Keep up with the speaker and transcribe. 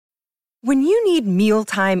When you need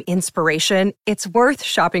mealtime inspiration, it's worth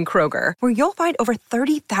shopping Kroger, where you'll find over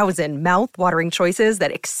 30,000 mouth-watering choices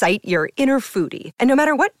that excite your inner foodie. And no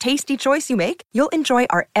matter what tasty choice you make, you'll enjoy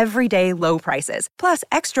our everyday low prices, plus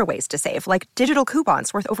extra ways to save, like digital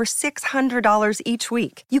coupons worth over $600 each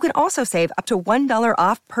week. You can also save up to $1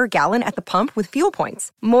 off per gallon at the pump with fuel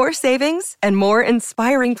points. More savings and more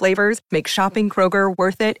inspiring flavors make shopping Kroger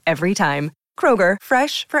worth it every time. Kroger,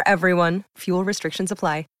 fresh for everyone. Fuel restrictions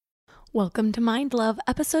apply. Welcome to Mind Love,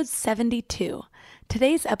 episode 72.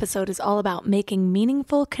 Today's episode is all about making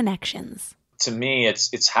meaningful connections. To me,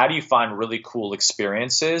 it's how do you find really cool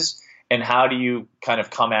experiences and how do you kind of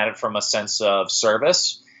come at it from a sense of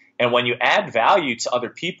service? And when you add value to other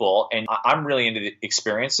people, and I'm really into the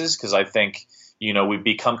experiences because I think, we've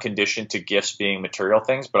become conditioned to gifts being material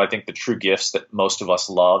things, but I think the true gifts that most of us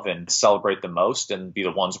love and celebrate the most and be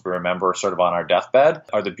the ones we remember sort of on our deathbed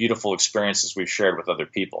are the beautiful experiences we've shared with other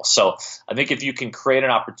people. So I think if you can create an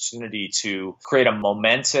opportunity to create a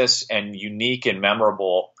momentous and unique and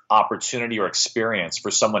memorable opportunity or experience for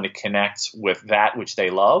someone to connect with that which they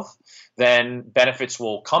love, then benefits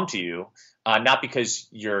will come to you, not because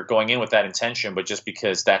you're going in with that intention, but just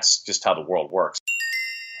because that's just how the world works.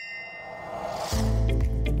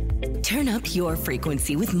 Turn up your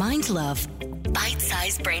frequency with Mind Love.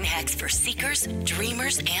 Bite-sized brain hacks for seekers,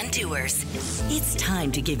 dreamers, and doers. It's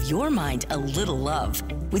time to give your mind a little love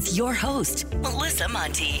with your host, Melissa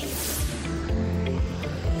Monti.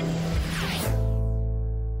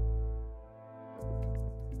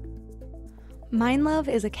 Mind Love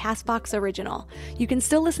is a CastBox original. You can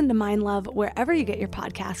still listen to Mind Love wherever you get your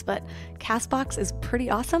podcasts, but CastBox is pretty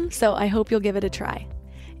awesome, so I hope you'll give it a try.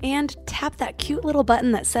 And tap that cute little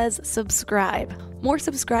button that says subscribe. More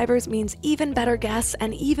subscribers means even better guests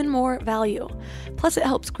and even more value. Plus, it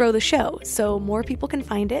helps grow the show so more people can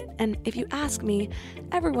find it. And if you ask me,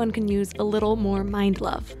 everyone can use a little more mind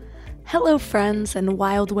love. Hello, friends and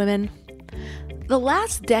wild women. The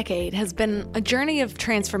last decade has been a journey of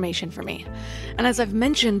transformation for me. And as I've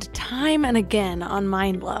mentioned time and again on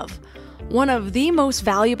Mind Love, one of the most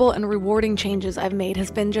valuable and rewarding changes I've made has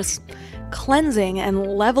been just cleansing and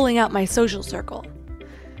leveling up my social circle.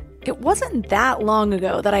 It wasn't that long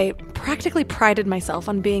ago that I practically prided myself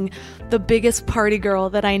on being the biggest party girl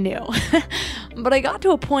that I knew. But I got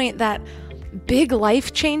to a point that big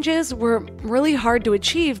life changes were really hard to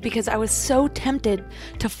achieve because I was so tempted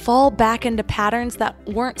to fall back into patterns that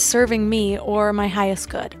weren't serving me or my highest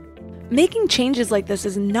good. Making changes like this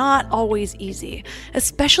is not always easy,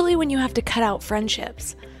 especially when you have to cut out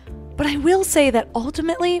friendships. But I will say that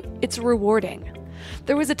ultimately, it's rewarding.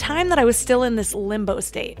 There was a time that I was still in this limbo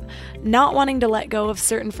state, not wanting to let go of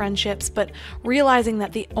certain friendships, but realizing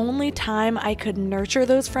that the only time I could nurture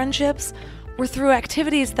those friendships were through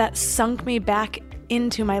activities that sunk me back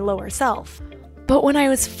into my lower self. But when I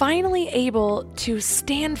was finally able to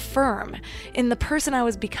stand firm in the person I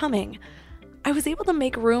was becoming, I was able to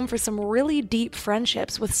make room for some really deep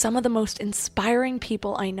friendships with some of the most inspiring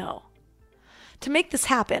people I know. To make this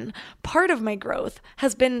happen, part of my growth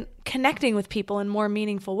has been connecting with people in more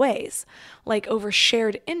meaningful ways, like over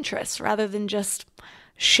shared interests rather than just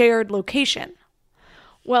shared location.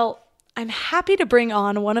 Well, I'm happy to bring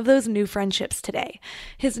on one of those new friendships today.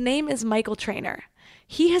 His name is Michael Trainer.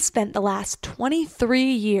 He has spent the last 23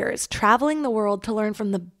 years traveling the world to learn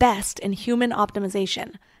from the best in human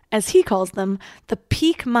optimization, as he calls them, the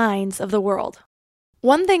peak minds of the world.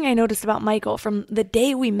 One thing I noticed about Michael from the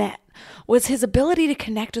day we met was his ability to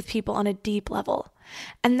connect with people on a deep level.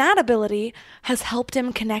 And that ability has helped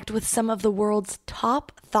him connect with some of the world's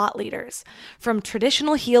top thought leaders, from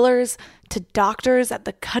traditional healers to doctors at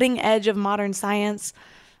the cutting edge of modern science,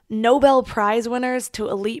 Nobel Prize winners to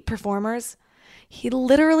elite performers. He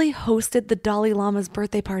literally hosted the Dalai Lama's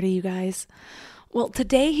birthday party, you guys. Well,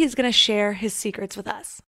 today he's going to share his secrets with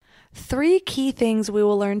us. 3 key things we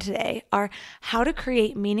will learn today are how to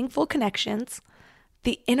create meaningful connections,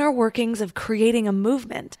 the inner workings of creating a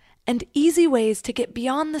movement, and easy ways to get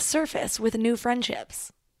beyond the surface with new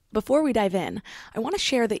friendships. Before we dive in, I want to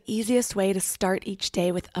share the easiest way to start each day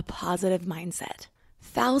with a positive mindset.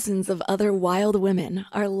 Thousands of other wild women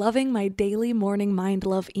are loving my daily morning Mind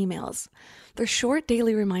Love emails. They're short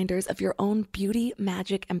daily reminders of your own beauty,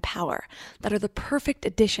 magic, and power that are the perfect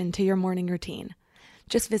addition to your morning routine.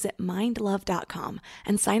 Just visit mindlove.com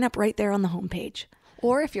and sign up right there on the homepage.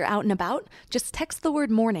 Or if you're out and about, just text the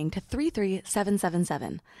word morning to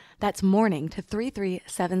 33777. That's morning to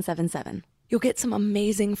 33777. You'll get some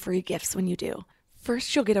amazing free gifts when you do.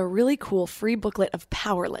 First, you'll get a really cool free booklet of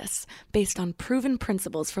power lists based on proven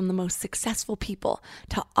principles from the most successful people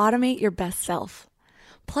to automate your best self.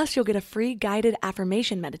 Plus, you'll get a free guided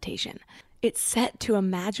affirmation meditation. It's set to a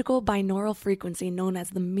magical binaural frequency known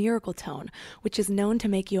as the miracle tone, which is known to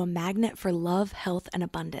make you a magnet for love, health, and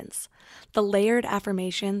abundance. The layered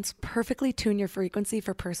affirmations perfectly tune your frequency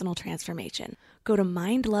for personal transformation. Go to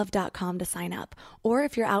mindlove.com to sign up, or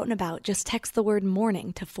if you're out and about, just text the word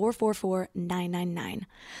morning to 444-999.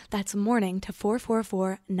 That's morning to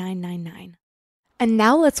 444-999. And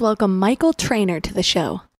now let's welcome Michael Trainer to the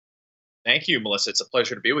show. Thank you, Melissa. It's a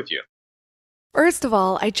pleasure to be with you. First of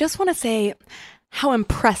all, I just want to say how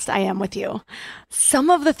impressed I am with you.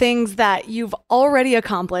 Some of the things that you've already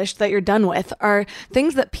accomplished that you're done with are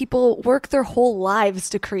things that people work their whole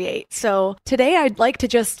lives to create. So today I'd like to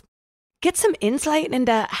just get some insight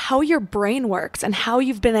into how your brain works and how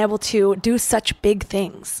you've been able to do such big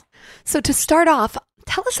things. So to start off,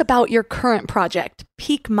 tell us about your current project,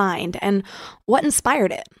 Peak Mind, and what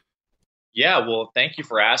inspired it. Yeah, well, thank you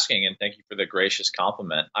for asking, and thank you for the gracious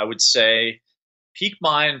compliment. I would say Peak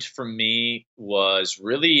Mind for me was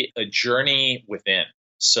really a journey within.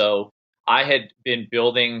 So I had been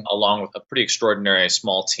building, along with a pretty extraordinary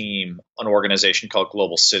small team, an organization called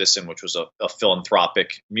Global Citizen, which was a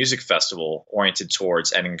philanthropic music festival oriented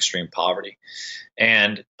towards ending extreme poverty.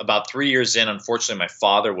 And about 3 years in, unfortunately, my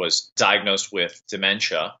father was diagnosed with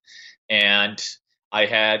dementia. And I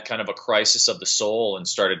had kind of a crisis of the soul and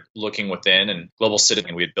started looking within. And Global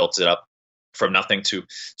Citizen, we had built it up from nothing to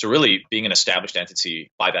really being an established entity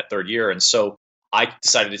by that third year. And so I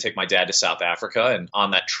decided to take my dad to South Africa. And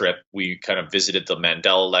on that trip, we kind of visited the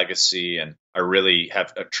Mandela legacy. And I really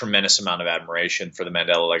have a tremendous amount of admiration for the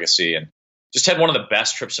Mandela legacy, and just had one of the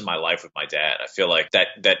best trips in my life with my dad. I feel like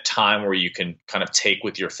that time where you can kind of take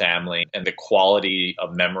with your family, and the quality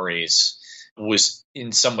of memories was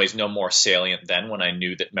in some ways no more salient then, when I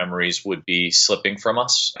knew that memories would be slipping from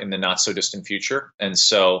us in the not so distant future. And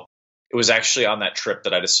so it was actually on that trip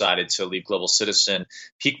that I decided to leave Global Citizen.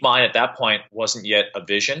 Peak Mind at that point wasn't yet a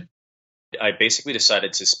vision. I basically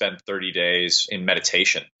decided to spend 30 days in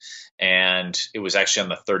meditation. And it was actually on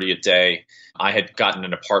the 30th day, I had gotten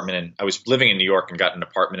an apartment, and I was living in New York and got an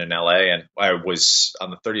apartment in LA. And I was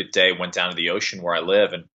on the 30th day, went down to the ocean where I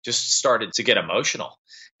live and just started to get emotional.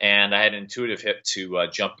 And I had an intuitive hit to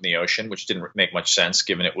jump in the ocean, which didn't make much sense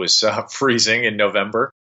given it was freezing in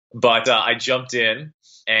November. But I jumped in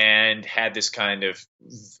and had this kind of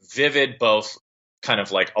vivid, both kind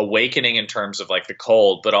of like awakening in terms of like the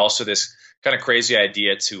cold, but also this kind of crazy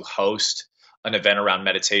idea to host an event around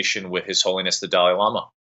meditation with His Holiness the Dalai Lama.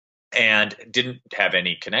 And didn't have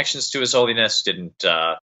any connections to His Holiness,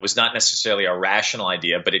 was not necessarily a rational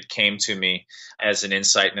idea, but it came to me as an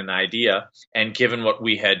insight and an idea. And given what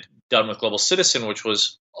we had done with Global Citizen, which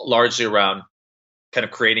was largely around kind of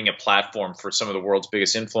creating a platform for some of the world's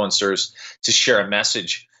biggest influencers to share a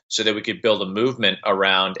message so that we could build a movement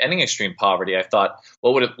around ending extreme poverty, I thought,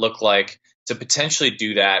 what would it look like to potentially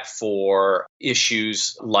do that for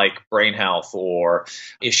issues like brain health or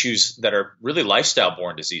issues that are really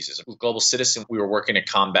lifestyle-borne diseases? With Global Citizen, we were working to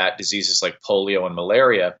combat diseases like polio and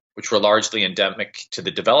malaria, which were largely endemic to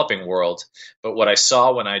the developing world. But what I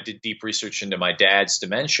saw when I did deep research into my dad's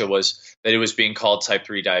dementia was that it was being called type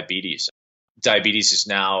 3 diabetes. Diabetes is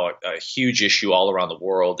now a huge issue all around the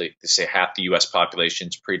world. They say half the U.S. population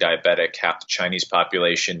is pre-diabetic, half the Chinese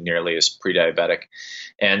population nearly is pre-diabetic.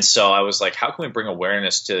 And so I was like, how can we bring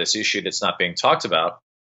awareness to this issue that's not being talked about?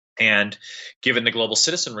 And given the Global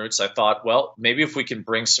Citizen roots, I thought, well, maybe if we can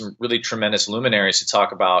bring some really tremendous luminaries to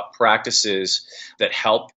talk about practices that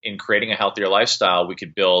help in creating a healthier lifestyle, we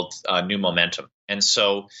could build new momentum. And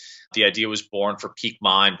so the idea was born for Peak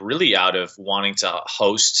Mind really out of wanting to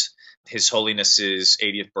host His Holiness's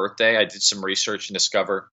 80th birthday. I did some research and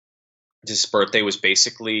discovered his birthday was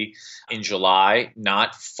basically in July,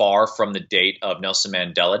 not far from the date of Nelson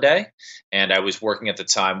Mandela Day. And I was working at the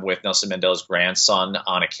time with Nelson Mandela's grandson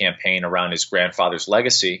on a campaign around his grandfather's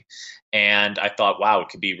legacy. And I thought, wow, it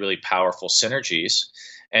could be really powerful synergies.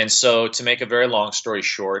 And so, to make a very long story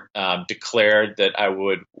short, declared that I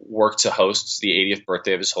would work to host the 80th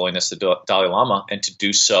birthday of His Holiness the Dalai Lama, and to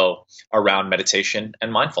do so around meditation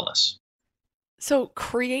and mindfulness. So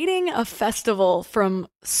creating a festival from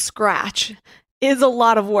scratch is a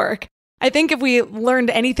lot of work. I think if we learned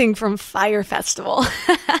anything from Fire Festival,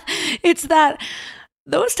 it's that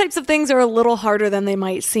those types of things are a little harder than they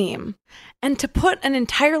might seem. And to put an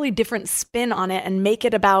entirely different spin on it and make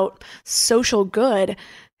it about social good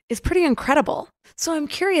is pretty incredible. So I'm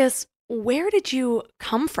curious, where did you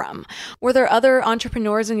come from? Were there other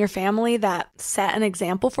entrepreneurs in your family that set an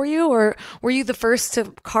example for you, or were you the first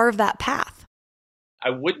to carve that path? I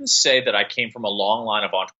wouldn't say that I came from a long line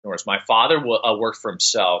of entrepreneurs. My father worked for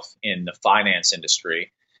himself in the finance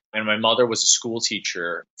industry. And my mother was a school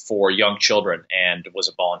teacher for young children and was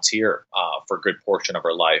a volunteer for a good portion of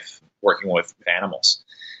her life working with animals.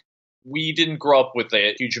 We didn't grow up with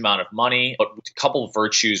a huge amount of money, but a couple of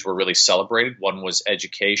virtues were really celebrated. One was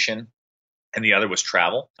education and the other was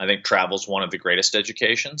travel. I think travel is one of the greatest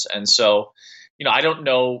educations. And so, I don't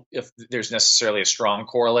know if there's necessarily a strong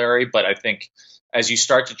corollary, but I think as you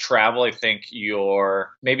start to travel, I think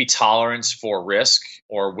your maybe tolerance for risk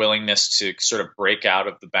or willingness to sort of break out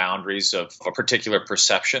of the boundaries of a particular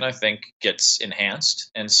perception, I think, gets enhanced.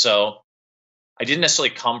 And so I didn't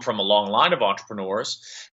necessarily come from a long line of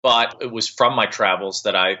entrepreneurs, but it was from my travels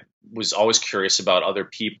that I was always curious about other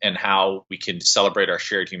people and how we can celebrate our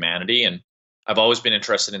shared humanity. And I've always been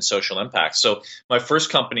interested in social impact. So my first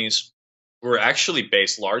companies were actually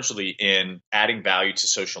based largely in adding value to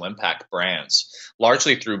social impact brands,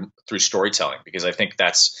 largely through storytelling, because I think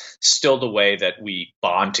that's still the way that we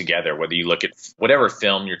bond together, whether you look at whatever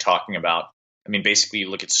film you're talking about. I mean, basically, you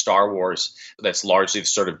look at Star Wars, that's largely the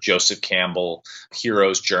sort of Joseph Campbell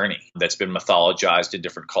hero's journey that's been mythologized in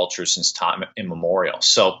different cultures since time immemorial.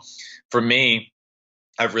 So for me,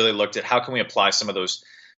 I've really looked at how can we apply some of those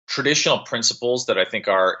traditional principles that I think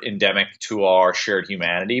are endemic to our shared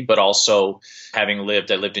humanity, but also I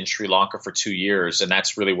lived in Sri Lanka for 2 years, and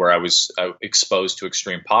that's really where I was exposed to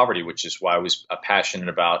extreme poverty, which is why I was passionate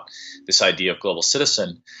about this idea of global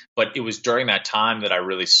citizen. But it was during that time that I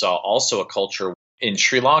really saw also a culture in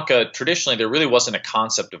Sri Lanka. Traditionally, there really wasn't a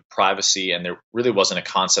concept of privacy and there really wasn't a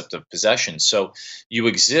concept of possession. So you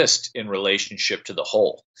exist in relationship to the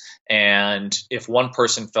whole. And if one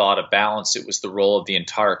person fell out of balance, it was the role of the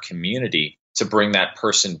entire community to bring that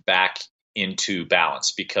person back into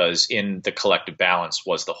balance, because in the collective balance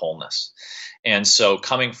was the wholeness. And so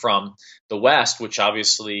coming from the West, which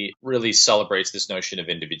obviously really celebrates this notion of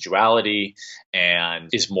individuality and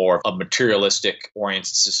is more of a materialistic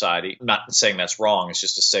oriented society, I'm not saying that's wrong, it's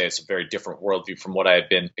just to say it's a very different worldview from what I had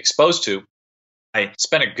been exposed to. I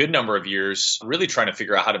spent a good number of years really trying to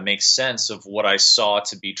figure out how to make sense of what I saw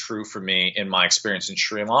to be true for me in my experience in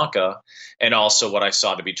Sri Lanka, and also what I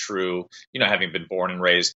saw to be true, having been born and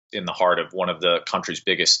raised in the heart of one of the country's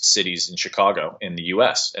biggest cities in Chicago in the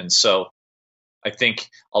US. And so I think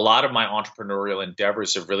a lot of my entrepreneurial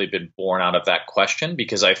endeavors have really been born out of that question,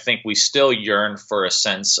 because I think we still yearn for a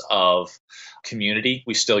sense of community.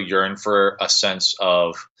 We still yearn for a sense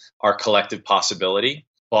of our collective possibility.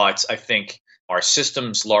 But I think our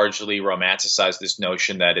systems largely romanticize this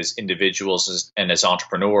notion that as individuals and as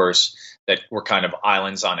entrepreneurs, that we're kind of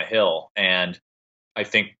islands on a hill. And I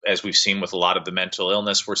think, as we've seen with a lot of the mental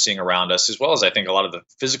illness we're seeing around us, as well as I think a lot of the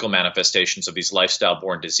physical manifestations of these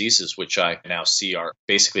lifestyle-borne diseases, which I now see are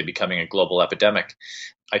basically becoming a global epidemic,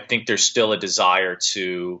 I think there's still a desire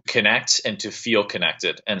to connect and to feel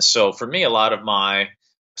connected. And so for me, a lot of my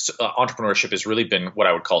entrepreneurship has really been what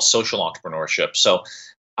I would call social entrepreneurship. So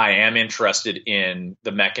I am interested in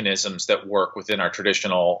the mechanisms that work within our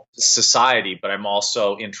traditional society, but I'm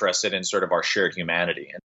also interested in sort of our shared humanity.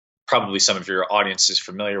 And probably some of your audience is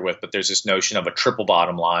familiar with, but there's this notion of a triple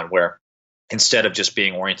bottom line where instead of just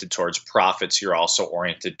being oriented towards profits, you're also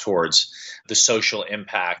oriented towards the social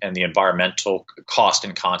impact and the environmental cost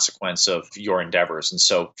and consequence of your endeavors. And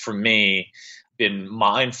so for me, been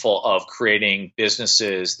mindful of creating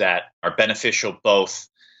businesses that are beneficial both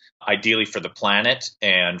ideally for the planet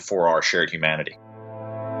and for our shared humanity.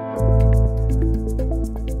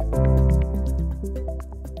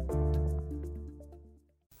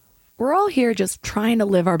 We're all here just trying to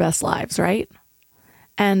live our best lives, right?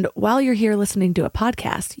 And while you're here listening to a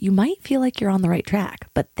podcast, you might feel like you're on the right track,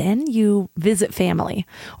 but then you visit family,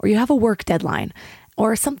 or you have a work deadline,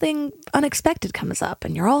 or something unexpected comes up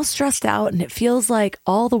and you're all stressed out and it feels like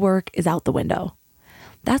all the work is out the window.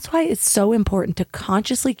 That's why it's so important to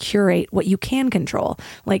consciously curate what you can control,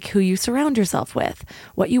 like who you surround yourself with,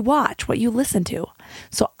 what you watch, what you listen to.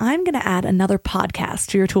 So I'm going to add another podcast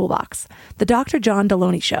to your toolbox, The Dr. John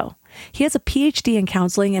Deloney Show. He has a PhD in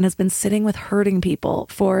counseling and has been sitting with hurting people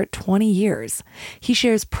for 20 years. He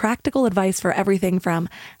shares practical advice for everything from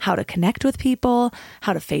how to connect with people,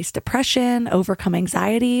 how to face depression, overcome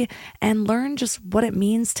anxiety, and learn just what it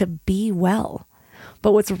means to be well.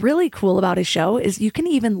 But what's really cool about his show is you can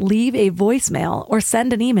even leave a voicemail or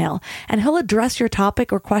send an email, and he'll address your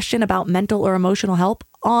topic or question about mental or emotional help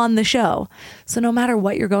on the show. So no matter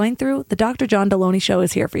what you're going through, the Dr. John Deloney Show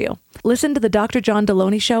is here for you. Listen to the Dr. John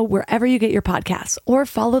Deloney Show wherever you get your podcasts, or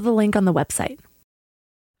follow the link on the website.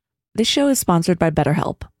 This show is sponsored by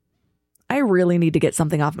BetterHelp. I really need to get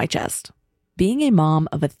something off my chest. Being a mom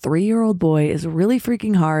of a 3-year-old boy is really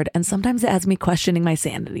freaking hard, and sometimes it has me questioning my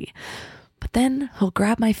sanity. But then he'll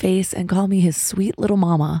grab my face and call me his sweet little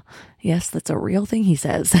mama. Yes, that's a real thing he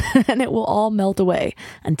says. And it will all melt away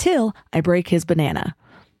until I break his banana.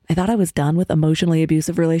 I thought I was done with emotionally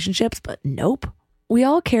abusive relationships, but nope. We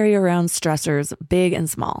all carry around stressors, big and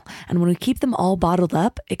small, and when we keep them all bottled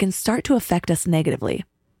up, it can start to affect us negatively.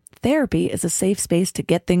 Therapy is a safe space to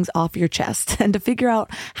get things off your chest and to figure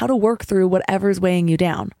out how to work through whatever's weighing you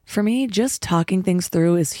down. For me, just talking things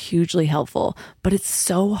through is hugely helpful, but it's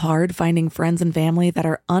so hard finding friends and family that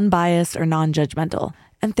are unbiased or non-judgmental.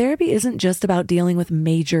 And therapy isn't just about dealing with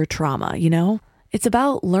major trauma, you know? It's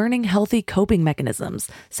about learning healthy coping mechanisms,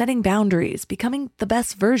 setting boundaries, becoming the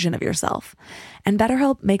best version of yourself. And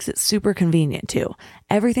BetterHelp makes it super convenient too.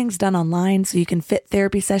 Everything's done online so you can fit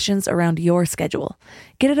therapy sessions around your schedule.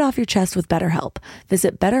 Get it off your chest with BetterHelp.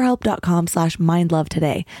 Visit betterhelp.com/mindlove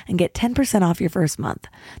today and get 10% off your first month.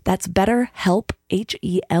 That's BetterHelp,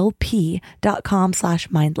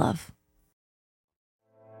 HELP.com/mindlove.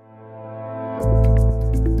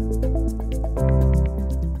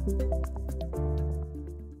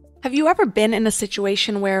 Have you ever been in a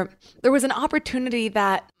situation where there was an opportunity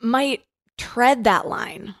that might tread that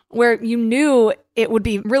line, where you knew it would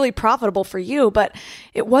be really profitable for you, but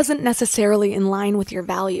it wasn't necessarily in line with your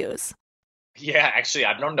values? Yeah, actually,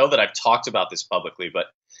 I don't know that I've talked about this publicly, but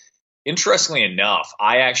interestingly enough,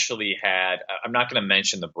 I actually had, I'm not going to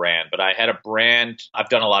mention the brand, but I had a brand. I've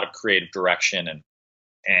done a lot of creative direction and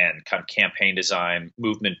kind of campaign design,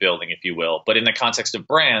 movement building, if you will. But in the context of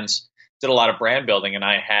brands, did a lot of brand building, and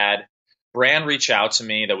I had brand reach out to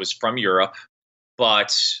me that was from Europe,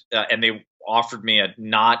 but and they offered me a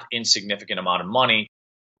not insignificant amount of money.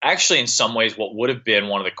 Actually, in some ways, what would have been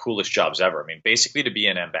one of the coolest jobs ever. I mean, basically to be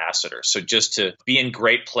an ambassador. So just to be in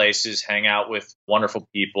great places, hang out with wonderful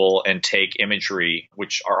people, and take imagery,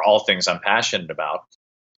 which are all things I'm passionate about,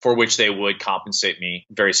 for which they would compensate me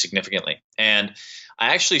very significantly. And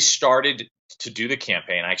I actually started to do the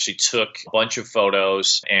campaign. I actually took a bunch of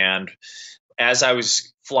photos, and as I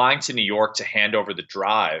was flying to New York to hand over the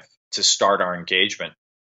drive to start our engagement,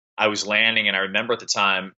 I was landing, and I remember at the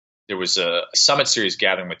time there was a Summit Series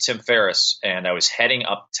gathering with Tim Ferriss, and I was heading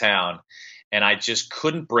uptown, and I just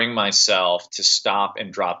couldn't bring myself to stop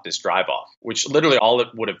and drop this drive off, which literally all it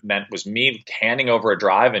would have meant was me handing over a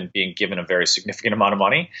drive and being given a very significant amount of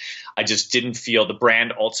money. I just didn't feel, the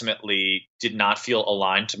brand ultimately did not feel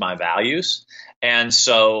aligned to my values. And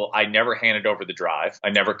so I never handed over the drive. I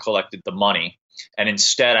never collected the money. And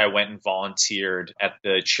instead, I went and volunteered at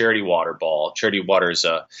the Charity Water Ball. Charity Water is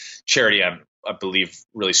a charity I believe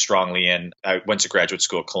really strongly in. I went to graduate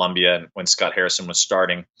school at Columbia, and when Scott Harrison was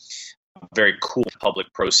starting, very cool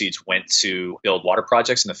public proceeds went to build water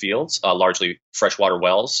projects in the fields, largely freshwater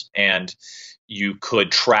wells, and you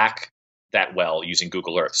could track that well using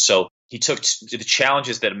Google Earth. So he took the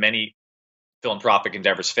challenges that many philanthropic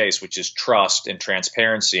endeavors face, which is trust and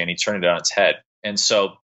transparency, and he turned it on its head. And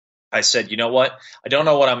so I said, you know what? I don't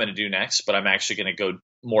know what I'm going to do next, but I'm actually going to go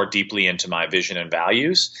more deeply into my vision and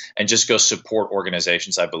values and just go support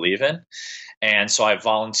organizations I believe in. And so I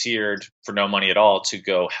volunteered for no money at all to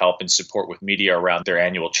go help and support with media around their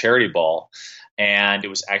annual charity ball. And it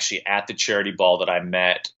was actually at the charity ball that I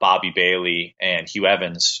met Bobby Bailey and Hugh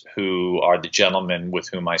Evans, who are the gentlemen with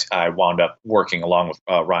whom I wound up working along with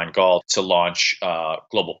Ryan Gauld to launch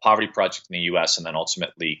Global Poverty Project in the U.S. and then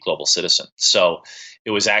ultimately Global Citizen. So it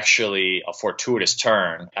was actually a fortuitous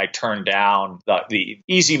turn. I turned down the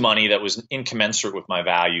easy money that was incommensurate with my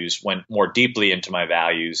values, went more deeply into my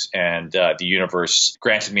values, and the universe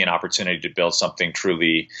granted me an opportunity to build something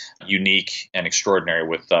truly unique and extraordinary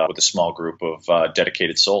with a small group of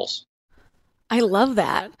dedicated souls. I love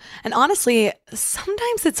that. And honestly,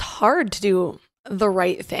 sometimes it's hard to do the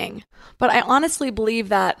right thing. But I honestly believe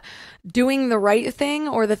that doing the right thing,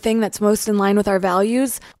 or the thing that's most in line with our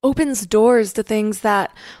values, opens doors to things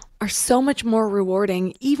that are so much more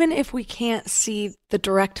rewarding, even if we can't see the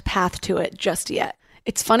direct path to it just yet.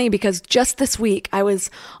 It's funny because just this week I was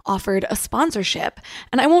offered a sponsorship,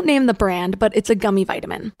 and I won't name the brand, but it's a gummy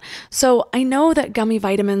vitamin. So I know that gummy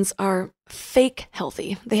vitamins are fake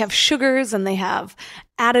healthy. They have sugars and they have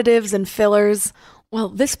additives and fillers. Well,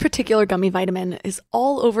 this particular gummy vitamin is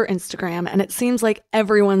all over Instagram, and it seems like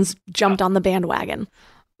everyone's jumped on the bandwagon.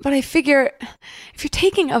 But I figure, if you're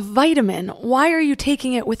taking a vitamin, why are you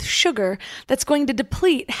taking it with sugar that's going to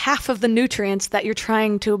deplete half of the nutrients that you're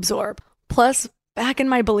trying to absorb? Plus, back in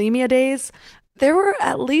my bulimia days, there were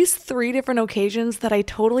at least 3 different occasions that I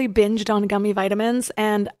totally binged on gummy vitamins,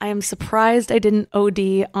 and I am surprised I didn't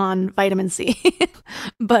OD on vitamin C.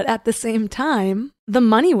 But at the same time, the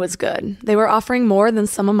money was good. They were offering more than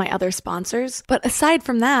some of my other sponsors. But aside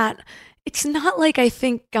from that, It's not like I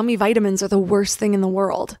think gummy vitamins are the worst thing in the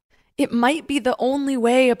world. It might be the only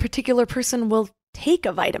way a particular person will take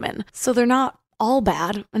a vitamin, so they're not all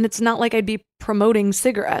bad, and it's not like I'd be promoting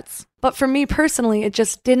cigarettes. But for me personally, it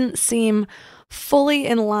just didn't seem fully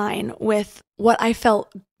in line with what I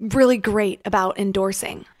felt really great about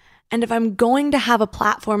endorsing. And if I'm going to have a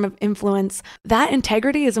platform of influence, that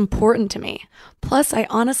integrity is important to me. Plus, I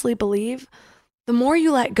honestly believe the more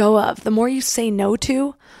you let go of, the more you say no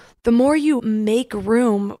to, the more you make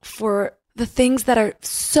room for the things that are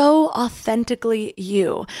so authentically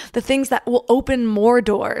you, the things that will open more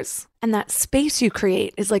doors. And that space you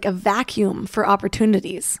create is like a vacuum for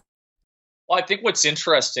opportunities. Well, I think what's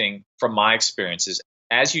interesting from my experience is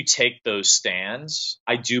as you take those stands,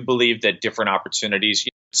 I do believe that different opportunities,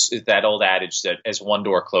 it's that old adage that as one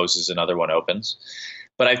door closes, another one opens.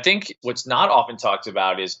 But I think what's not often talked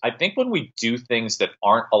about is I think when we do things that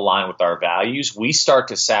aren't aligned with our values, we start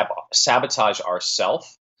to sabotage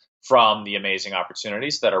ourselves from the amazing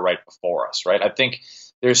opportunities that are right before us, right? I think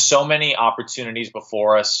there's so many opportunities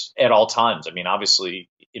before us at all times. I mean, obviously,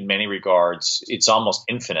 in many regards, it's almost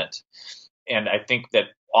infinite. And I think that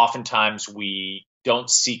oftentimes we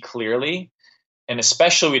don't see clearly, and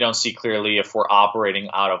especially we don't see clearly if we're operating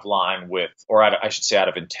out of line with, or out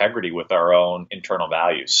of integrity with our own internal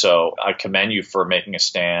values. So I commend you for making a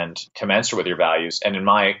stand commensurate with your values. And in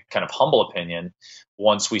my kind of humble opinion,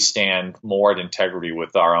 once we stand more at integrity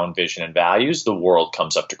with our own vision and values, the world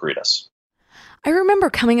comes up to greet us. I remember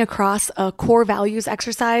coming across a core values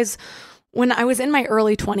exercise when I was in my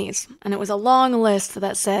early 20s, and it was a long list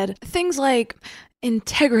that said things like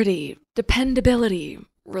integrity, dependability,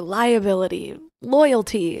 reliability,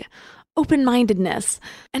 loyalty, open-mindedness.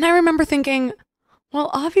 And I remember thinking, well,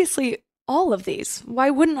 obviously all of these. Why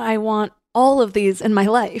wouldn't I want all of these in my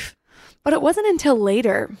life? But it wasn't until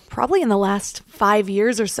later, probably in the last 5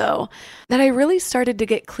 years or so, that I really started to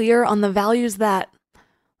get clear on the values that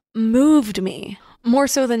moved me, more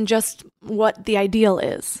so than just what the ideal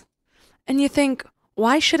is. And you think,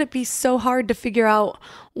 why should it be so hard to figure out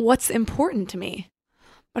what's important to me?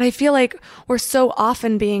 But I feel like we're so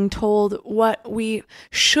often being told what we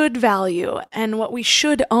should value and what we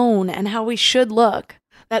should own and how we should look,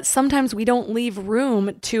 that sometimes we don't leave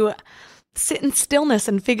room to sit in stillness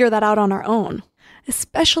and figure that out on our own,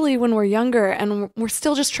 especially when we're younger and we're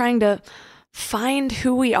still just trying to find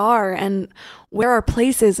who we are and where our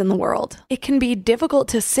place is in the world. It can be difficult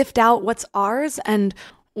to sift out what's ours and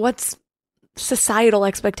what's societal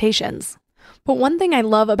expectations. But one thing I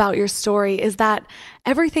love about your story is that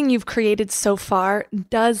everything you've created so far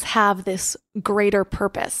does have this greater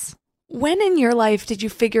purpose. When in your life did you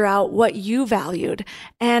figure out what you valued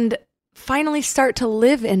and finally start to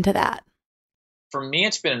live into that? For me,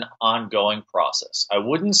 it's been an ongoing process. I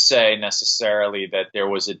wouldn't say necessarily that there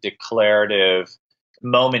was a declarative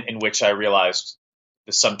moment in which I realized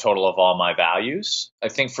the sum total of all my values. I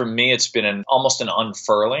think for me, it's been almost an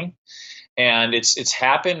unfurling. And it's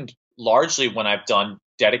happened largely when I've done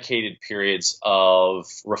dedicated periods of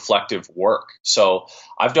reflective work. So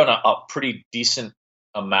I've done a pretty decent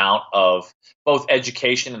amount of both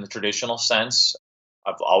education in the traditional sense.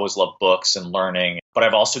 I've always loved books and learning, but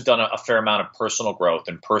I've also done a fair amount of personal growth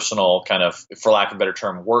and personal kind of, for lack of a better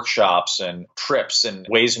term, workshops and trips and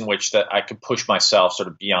ways in which that I could push myself sort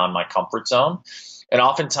of beyond my comfort zone. And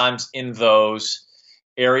oftentimes in those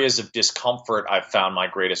areas of discomfort, I've found my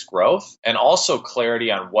greatest growth and also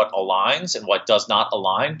clarity on what aligns and what does not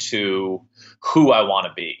align to who I want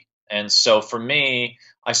to be. And so for me,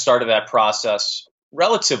 I started that process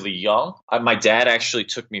relatively young. My dad actually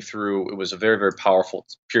took me through, it was a very, very powerful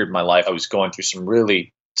period of my life. I was going through some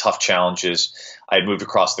really tough challenges. I had moved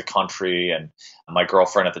across the country and my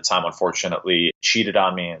girlfriend at the time, unfortunately, cheated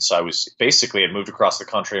on me. And so I had moved across the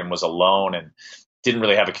country and was alone and didn't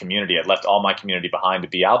really have a community. I'd left all my community behind to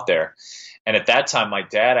be out there. And at that time, my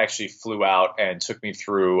dad actually flew out and took me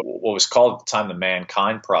through what was called at the time the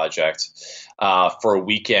Mankind Project for a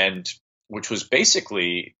weekend, which was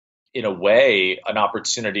basically, in a way, an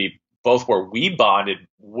opportunity both where we bonded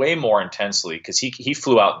way more intensely because he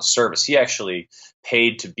flew out in service. He actually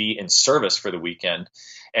paid to be in service for the weekend.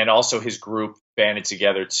 And also his group banded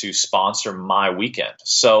together to sponsor my weekend.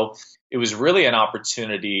 So it was really an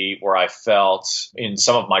opportunity where I felt in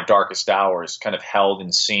some of my darkest hours kind of held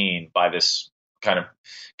and seen by this kind of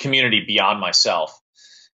community beyond myself.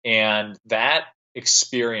 And that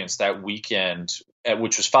experience, that weekend,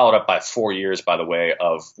 which was followed up by 4 years, by the way,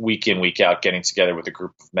 of week in, week out, getting together with a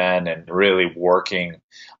group of men and really working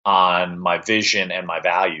on my vision and my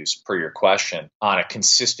values, per your question, on a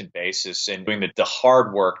consistent basis and doing the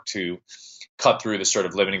hard work to cut through the sort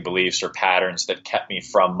of limiting beliefs or patterns that kept me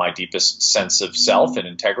from my deepest sense of self and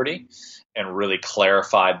integrity, and really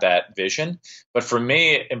clarified that vision. But for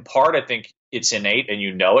me, in part, I think it's innate, and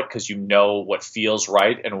you know it because you know what feels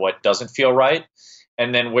right and what doesn't feel right.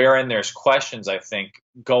 And then wherein there's questions, I think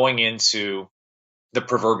going into the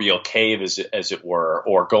proverbial cave, as it were,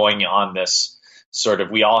 or going on this sort of,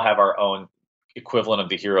 we all have our own equivalent of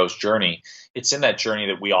the hero's journey. It's in that journey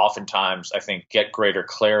that we oftentimes, I think, get greater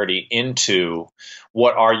clarity into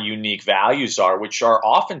what our unique values are, which are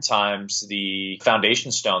oftentimes the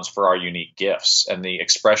foundation stones for our unique gifts and the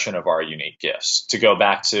expression of our unique gifts. To go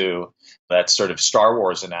back to that sort of Star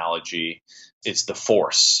Wars analogy, it's the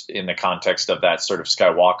Force in the context of that sort of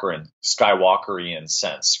Skywalkerian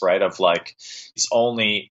sense, right? Of like, it's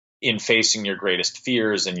only in facing your greatest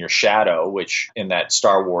fears and your shadow, which in that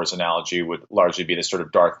Star Wars analogy would largely be the sort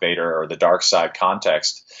of Darth Vader or the dark side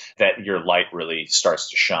context, that your light really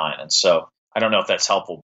starts to shine. And so I don't know if that's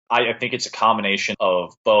helpful. I think it's a combination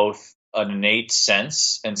of both an innate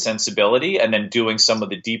sense and sensibility, and then doing some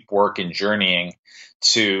of the deep work and journeying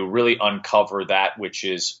to really uncover that which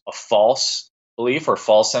is a false belief or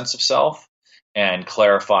false sense of self, and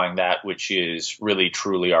clarifying that which is really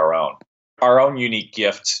truly our own unique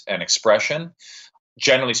gift and expression,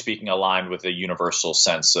 generally speaking, aligned with a universal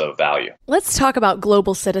sense of value. Let's talk about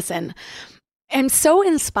Global Citizen. I'm so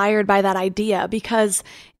inspired by that idea because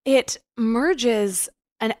it merges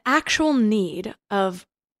an actual need of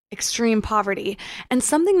extreme poverty and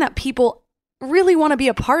something that people really want to be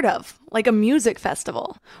a part of, like a music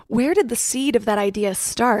festival. Where did the seed of that idea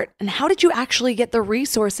start, and how did you actually get the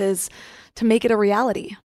resources to make it a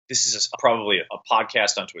reality? This is probably a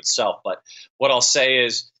podcast unto itself, but what I'll say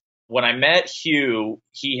is, when I met Hugh,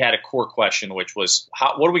 he had a core question, which was,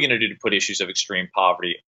 what are we going to do to put issues of extreme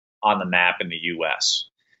poverty on the map in the U.S.?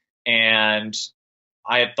 And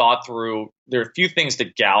I had thought through, there are a few things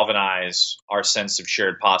that galvanize our sense of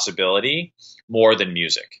shared possibility more than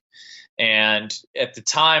music. And at the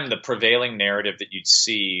time, the prevailing narrative that you'd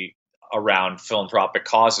see around philanthropic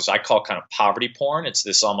causes, I call kind of poverty porn. It's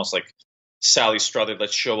this almost like Sally Struthers,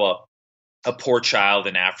 let's show up a poor child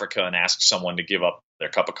in Africa and ask someone to give up their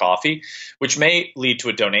cup of coffee, which may lead to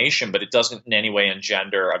a donation, but it doesn't in any way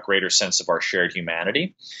engender a greater sense of our shared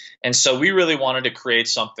humanity. And so we really wanted to create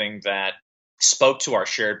something that spoke to our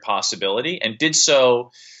shared possibility, and did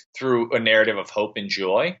so through a narrative of hope and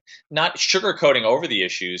joy, not sugarcoating over the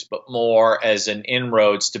issues, but more as an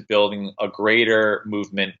inroads to building a greater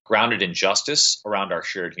movement grounded in justice around our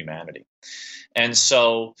shared humanity. And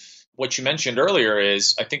so what you mentioned earlier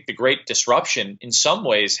is, I think the great disruption in some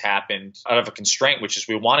ways happened out of a constraint, which is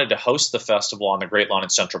we wanted to host the festival on the Great Lawn in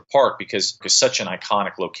Central Park because it's such an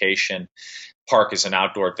iconic location. Park is an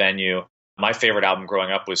outdoor venue. My favorite album growing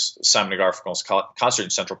up was Simon & Garfunkel's concert in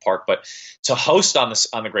Central Park. But to host on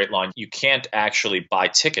the Great Lawn, you can't actually buy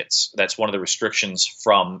tickets. That's one of the restrictions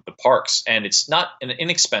from the parks. And it's not an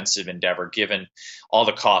inexpensive endeavor given all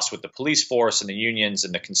the costs with the police force and the unions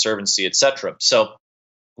and the conservancy, et cetera. So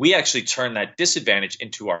we actually turn that disadvantage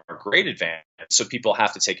into our great advantage. So people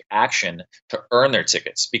have to take action to earn their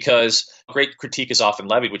tickets, because great critique is often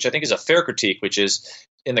levied, which I think is a fair critique, which is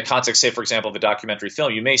in the context, say, for example, of a documentary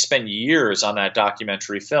film. You may spend years on that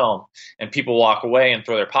documentary film and people walk away and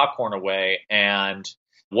throw their popcorn away. And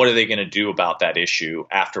what are they going to do about that issue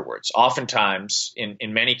afterwards? Oftentimes,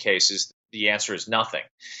 in many cases, the answer is nothing.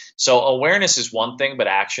 So awareness is one thing, but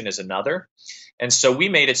action is another. And so we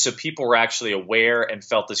made it so people were actually aware and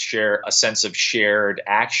felt a sense of shared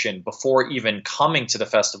action before even coming to the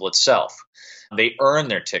festival itself. They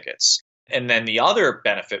earned their tickets. And then the other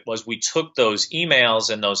benefit was we took those emails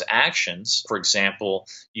and those actions. For example,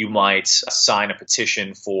 you might sign a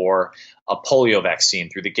petition for a polio vaccine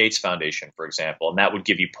through the Gates Foundation, for example, and that would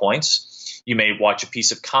give you points. You may watch a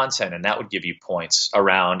piece of content and that would give you points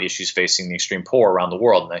around issues facing the extreme poor around the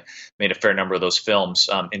world. And they made a fair number of those films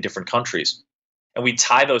in different countries. And we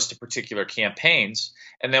tie those to particular campaigns.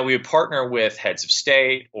 And then we would partner with heads of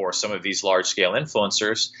state or some of these large scale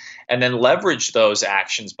influencers, and then leverage those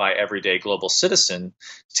actions by everyday global citizen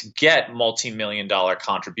to get multi-million-dollar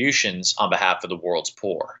contributions on behalf of the world's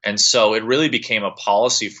poor. And so it really became a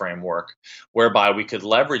policy framework whereby we could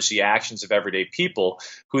leverage the actions of everyday people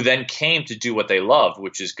who then came to do what they loved,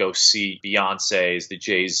 which is go see Beyonce's, the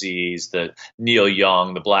Jay-Z's, the Neil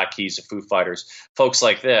Young, the Black Keys, the Foo Fighters, folks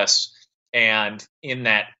like this. And in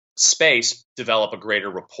that space, develop a greater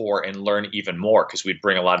rapport and learn even more, because we'd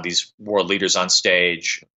bring a lot of these world leaders on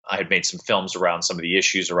stage. I had made some films around some of the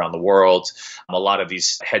issues around the world. A lot of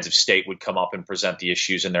these heads of state would come up and present the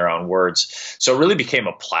issues in their own words. So it really became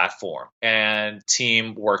a platform, and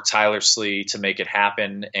team worked tirelessly to make it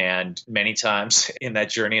happen. And many times in that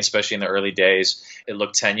journey, especially in the early days, it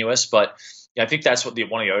looked tenuous, but I think that's one of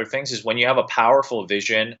the other things is when you have a powerful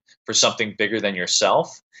vision for something bigger than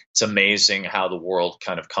yourself, it's amazing how the world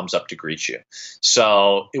kind of comes up to greet you.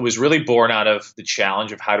 So it was really born out of the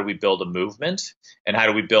challenge of how do we build a movement, and how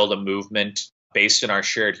do we build a movement based in our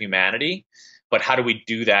shared humanity, but how do we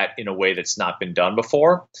do that in a way that's not been done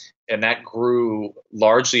before? And that grew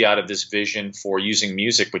largely out of this vision for using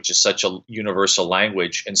music, which is such a universal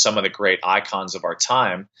language, and some of the great icons of our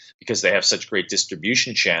time, because they have such great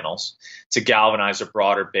distribution channels, to galvanize a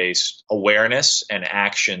broader based awareness and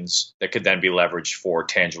actions that could then be leveraged for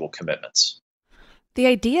tangible commitments. The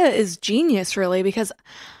idea is genius, really, because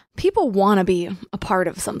people want to be a part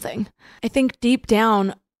of something. I think deep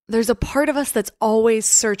down, there's a part of us that's always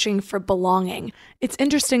searching for belonging. It's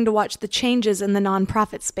interesting to watch the changes in the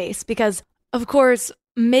nonprofit space because, of course,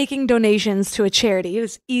 making donations to a charity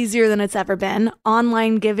is easier than it's ever been.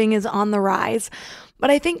 Online giving is on the rise.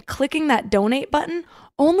 But I think clicking that donate button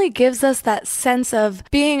only gives us that sense of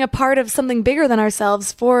being a part of something bigger than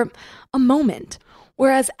ourselves for a moment.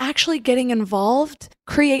 Whereas actually getting involved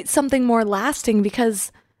creates something more lasting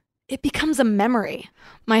because it becomes a memory.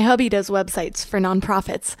 My hubby does websites for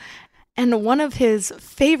nonprofits, and one of his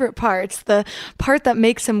favorite parts, the part that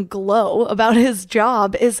makes him glow about his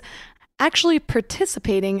job, is actually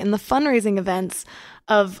participating in the fundraising events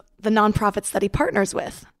of the nonprofits that he partners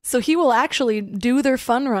with. So he will actually do their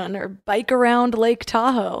fun run or bike around Lake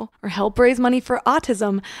Tahoe or help raise money for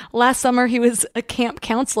autism. Last summer, he was a camp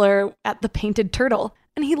counselor at the Painted Turtle,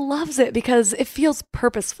 and he loves it because it feels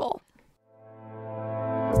purposeful.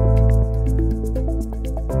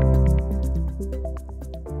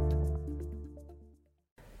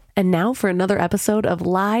 And now for another episode of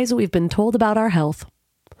Lies We've Been Told About Our Health.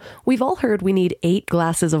 We've all heard we need 8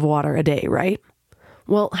 glasses of water a day, right?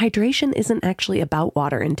 Well, hydration isn't actually about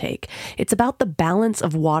water intake. It's about the balance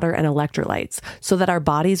of water and electrolytes so that our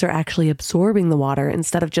bodies are actually absorbing the water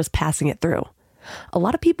instead of just passing it through. A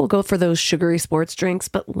lot of people go for those sugary sports drinks,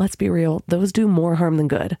 but let's be real, those do more harm than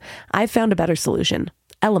good. I've found a better solution.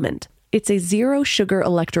 Element. It's a zero sugar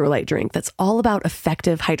electrolyte drink that's all about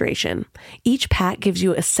effective hydration. Each pack gives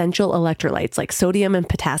you essential electrolytes like sodium and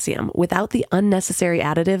potassium without the unnecessary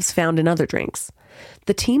additives found in other drinks.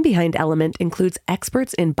 The team behind Element includes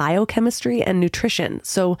experts in biochemistry and nutrition,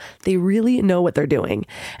 so they really know what they're doing.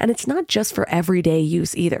 And it's not just for everyday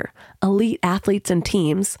use either. Elite athletes and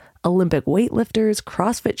teams, Olympic weightlifters,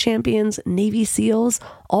 CrossFit champions, Navy SEALs,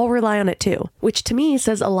 all rely on it too, which to me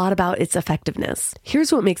says a lot about its effectiveness.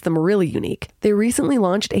 Here's what makes them really unique. They recently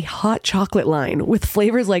launched a hot chocolate line with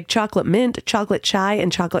flavors like chocolate mint, chocolate chai,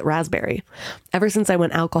 and chocolate raspberry. Ever since I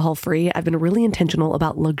went alcohol-free, I've been really intentional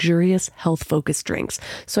about luxurious, health-focused drinks,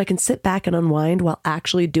 so I can sit back and unwind while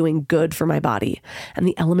actually doing good for my body. And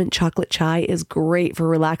the Element chocolate chai is great for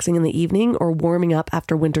relaxing in the evening or warming up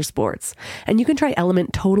after winter sports. And you can try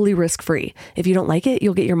Element totally risk-free. If you don't like it,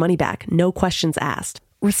 you'll get your money back, no questions asked.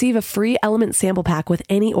 Receive a free Element sample pack with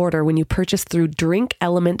any order when you purchase through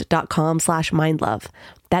drinkelement.com/mindlove.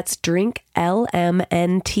 That's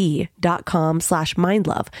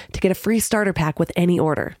drinklmnt.com/mindlove to get a free starter pack with any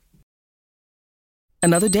order.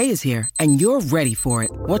 Another day is here, and you're ready for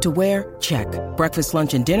it. What to wear? Check. Breakfast,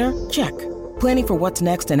 lunch, and dinner? Check. Planning for what's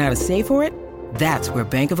next and how to save for it? That's where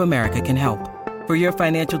Bank of America can help. For your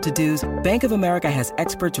financial to-dos, Bank of America has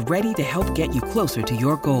experts ready to help get you closer to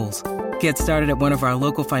your goals. Get started at one of our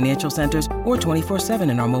local financial centers or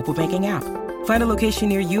 24/7 in our mobile banking app. Find a location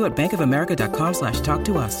near you at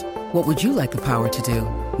bankofamerica.com/talktous. What would you like the power to do?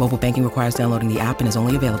 Mobile banking requires downloading the app and is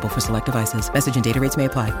only available for select devices. Message and data rates may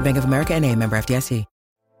apply. Bank of America NA, member FDIC.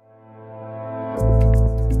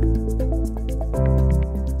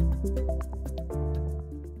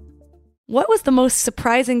 What was the most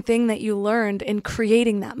surprising thing that you learned in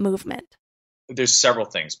creating that movement? There's several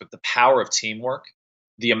things, but the power of teamwork,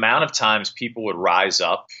 the amount of times people would rise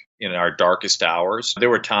up in our darkest hours. There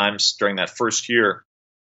were times during that first year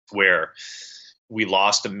where we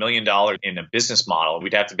lost $1 million in a business model.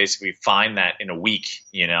 We'd have to basically find that in a week,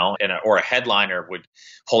 or a headliner would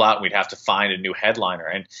pull out and we'd have to find a new headliner,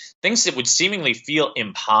 and things that would seemingly feel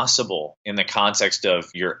impossible in the context of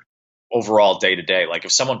your overall day to day. Like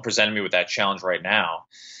if someone presented me with that challenge right now,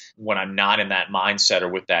 when I'm not in that mindset or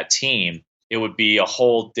with that team, it would be a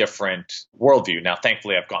whole different worldview. Now,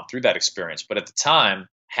 thankfully, I've gone through that experience, but at the time,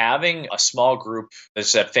 having a small group,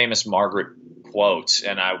 there's that famous Margaret quote,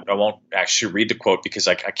 and I won't actually read the quote because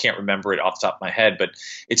I can't remember it off the top of my head, but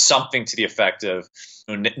it's something to the effect of,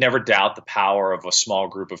 never doubt the power of a small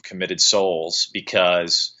group of committed souls,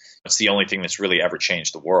 because it's the only thing that's really ever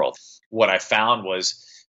changed the world. What I found was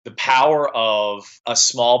the power of a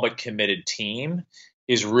small but committed team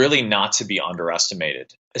is really not to be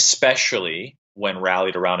underestimated, especially when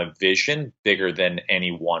rallied around a vision bigger than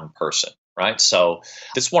any one person. Right. So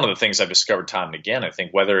that's one of the things I've discovered time and again. I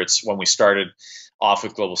think whether it's when we started off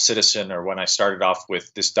with Global Citizen or when I started off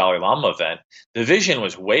with this Dalai Lama event, the vision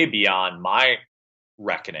was way beyond my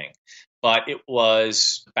reckoning, but it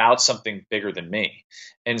was about something bigger than me.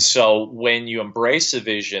 And so when you embrace a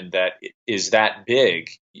vision that is that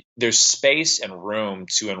big, there's space and room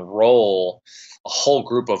to enroll a whole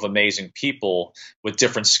group of amazing people with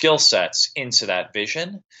different skill sets into that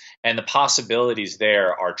vision. And the possibilities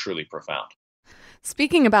there are truly profound.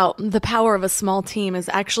 Speaking about the power of a small team is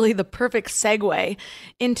actually the perfect segue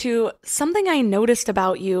into something I noticed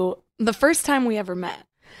about you the first time we ever met.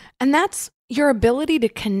 And that's your ability to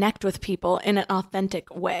connect with people in an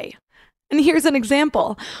authentic way. And here's an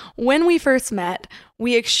example. When we first met,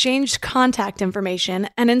 we exchanged contact information,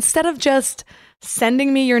 and instead of just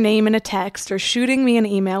sending me your name in a text or shooting me an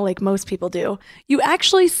email like most people do, you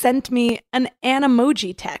actually sent me an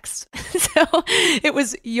Animoji text. So it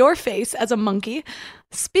was your face as a monkey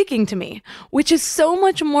speaking to me, which is so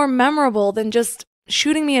much more memorable than just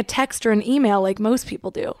shooting me a text or an email like most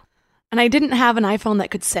people do. And I didn't have an iPhone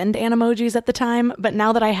that could send Animojis at the time, but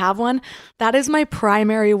now that I have one, that is my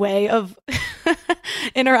primary way of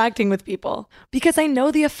interacting with people, because I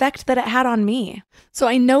know the effect that it had on me. So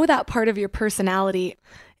I know that part of your personality,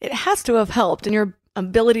 it has to have helped in your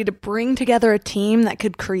ability to bring together a team that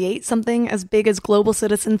could create something as big as Global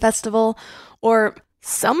Citizen Festival, or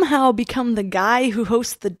somehow become the guy who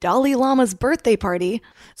hosts the Dalai Lama's birthday party.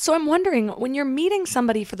 So I'm wondering, when you're meeting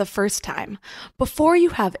somebody for the first time, before you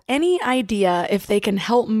have any idea if they can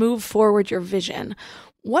help move forward your vision,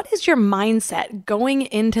 what is your mindset going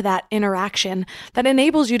into that interaction that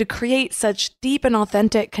enables you to create such deep and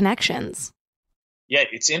authentic connections? Yeah,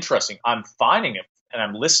 it's interesting. I'm finding it and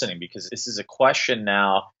I'm listening, because this is a question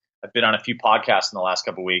now. I've been on a few podcasts in the last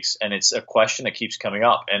couple of weeks, and it's a question that keeps coming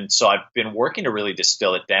up. And so I've been working to really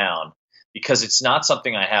distill it down, because it's not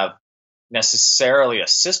something I have necessarily a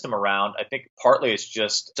system around. I think partly it's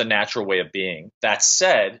just a natural way of being. That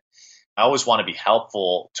said, I always want to be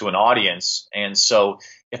helpful to an audience. And so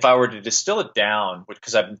if I were to distill it down,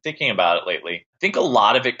 because I've been thinking about it lately, I think a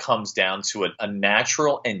lot of it comes down to a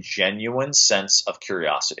natural and genuine sense of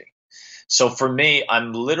curiosity. So for me,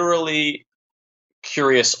 I'm literally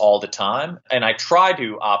curious all the time, and I try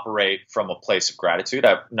to operate from a place of gratitude.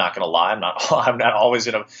 I'm not going to lie, I'm not always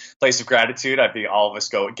in a place of gratitude. I think all of us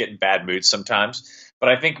get in bad moods sometimes, but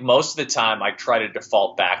I think most of the time I try to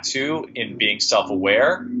default back to, in being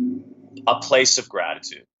self-aware, a place of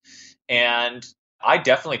gratitude. And I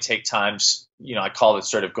definitely take times, I call it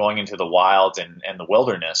sort of going into the wild and the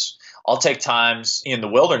wilderness. I'll take times in the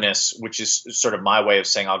wilderness, which is sort of my way of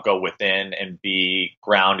saying I'll go within and be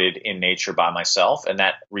grounded in nature by myself, and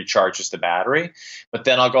that recharges the battery. But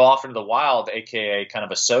then I'll go off into the wild, aka kind of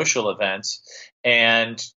a social event,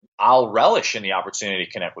 and I'll relish in the opportunity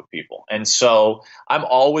to connect with people. And so I'm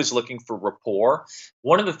always looking for rapport.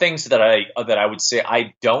 One of the things that I would say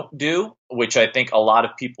I don't do, which I think a lot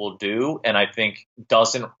of people do, and I think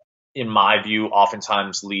doesn't, in my view,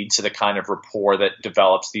 oftentimes lead to the kind of rapport that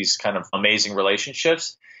develops these kind of amazing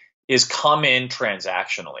relationships, is come in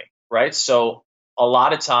transactionally, right? So a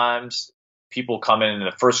lot of times people come in and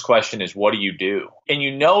the first question is, what do you do? And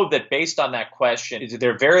you know that based on that question,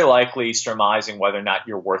 they're very likely surmising whether or not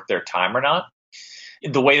you're worth their time or not.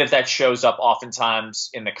 The way that shows up oftentimes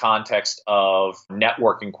in the context of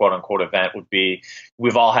networking, quote unquote, event would be,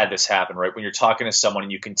 we've all had this happen, right? When you're talking to someone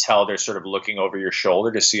and you can tell they're sort of looking over your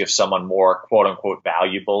shoulder to see if someone more, quote unquote,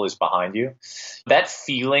 valuable is behind you. That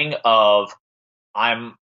feeling of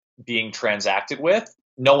I'm being transacted with,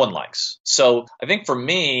 no one likes. So I think for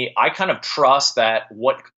me, I kind of trust that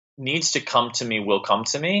what needs to come to me will come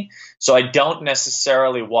to me. So I don't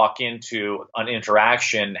necessarily walk into an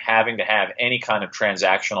interaction having to have any kind of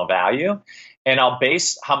transactional value. And I'll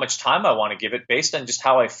base how much time I want to give it based on just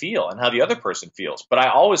how I feel and how the other person feels. But I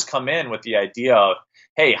always come in with the idea of,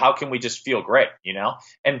 hey, how can we just feel great,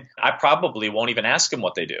 And I probably won't even ask them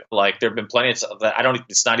what they do. Like, there have been plenty of that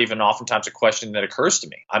it's not even oftentimes a question that occurs to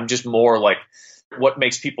me. I'm just more like, what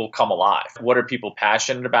makes people come alive? What are people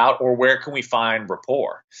passionate about? Or where can we find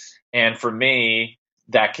rapport? And for me,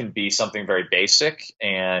 that can be something very basic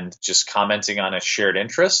and just commenting on a shared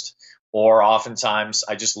interest. Or oftentimes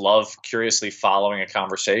I just love curiously following a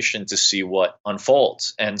conversation to see what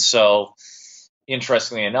unfolds. And so,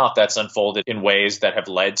 interestingly enough, that's unfolded in ways that have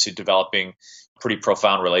led to developing pretty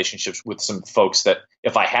profound relationships with some folks that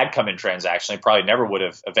if I had come in transactionally, probably never would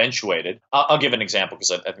have eventuated. I'll give an example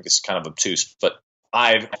because I think it's kind of obtuse, but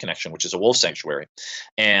I have a connection, which is a wolf sanctuary.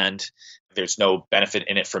 And there's no benefit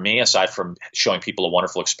in it for me aside from showing people a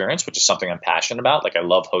wonderful experience, which is something I'm passionate about. Like I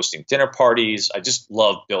love hosting dinner parties. I just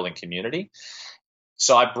love building community.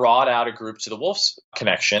 So I brought out a group to the Wolves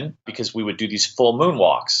Connection because we would do these full moon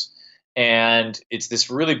walks. And it's this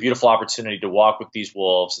really beautiful opportunity to walk with these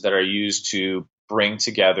wolves that are used to bring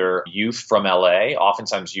together youth from LA,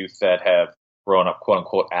 oftentimes youth that have grown up, quote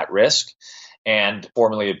unquote, at risk and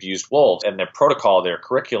formerly abused wolves. And their protocol, their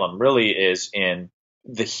curriculum really is in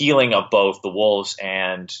the healing of both the wolves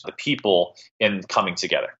and the people in coming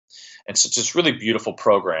together. And so it's this really beautiful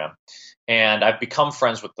program. And I've become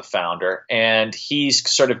friends with the founder, and he's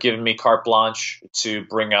sort of given me carte blanche to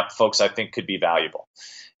bring up folks I think could be valuable.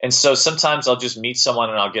 And so sometimes I'll just meet someone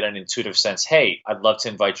and I'll get an intuitive sense, hey, I'd love to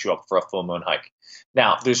invite you up for a full moon hike.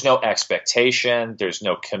 Now, there's no expectation, there's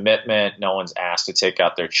no commitment, no one's asked to take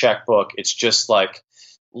out their checkbook. It's just like,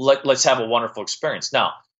 let's have a wonderful experience.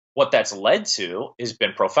 Now, what that's led to has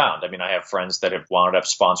been profound. I mean, I have friends that have wound up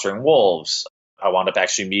sponsoring wolves. I wound up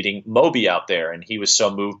actually meeting Moby out there, and he was so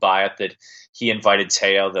moved by it that he invited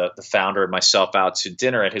Teo, the founder, and myself out to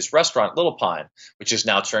dinner at his restaurant, Little Pine, which has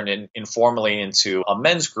now turned informally into a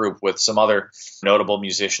men's group with some other notable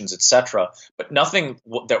musicians, etc. But nothing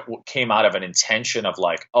that came out of an intention of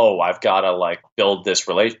like, oh, I've got to like build this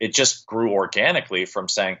relation. It just grew organically from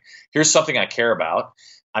saying, here's something I care about.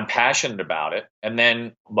 I'm passionate about it. And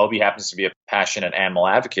then Moby happens to be a passionate animal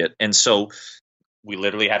advocate. And so we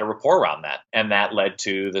literally had a rapport around that. And that led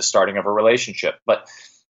to the starting of a relationship. But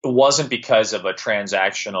it wasn't because of a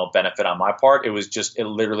transactional benefit on my part. It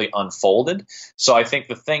literally unfolded. So I think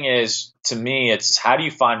the thing is, to me, it's how do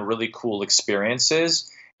you find really cool experiences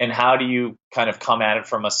and how do you kind of come at it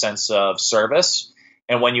from a sense of service?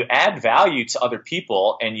 And when you add value to other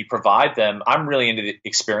people and you provide them, I'm really into the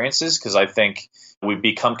experiences because I think we've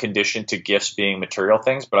become conditioned to gifts being material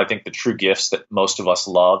things. But I think the true gifts that most of us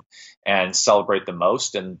love and celebrate the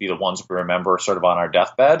most and be the ones we remember sort of on our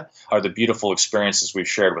deathbed are the beautiful experiences we've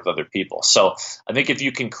shared with other people. So I think if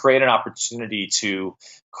you can create an opportunity to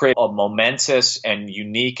create a momentous and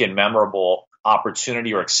unique and memorable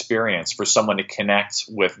opportunity or experience for someone to connect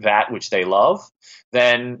with that which they love,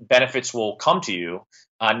 then benefits will come to you,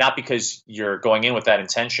 not because you're going in with that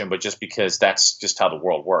intention, but just because that's just how the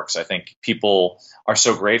world works. I think people are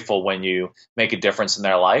so grateful when you make a difference in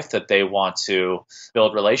their life that they want to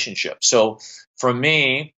build relationships. So for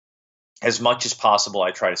me, as much as possible,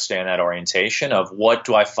 I try to stay in that orientation of what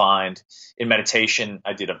do I find in meditation.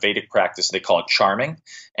 I did a Vedic practice. They call it charming.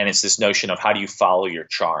 And it's this notion of how do you follow your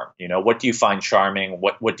charm? You know, what do you find charming?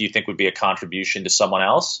 What do you think would be a contribution to someone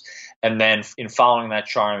else? And then in following that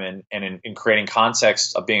charm and in creating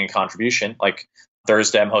context of being a contribution, like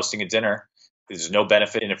Thursday, I'm hosting a dinner. There's no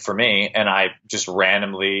benefit in it for me. And I just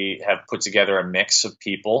randomly have put together a mix of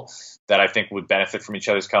people that I think would benefit from each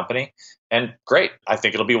other's company. And great. I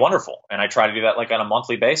think it'll be wonderful. And I try to do that like on a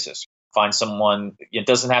monthly basis. Find someone, it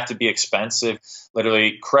doesn't have to be expensive.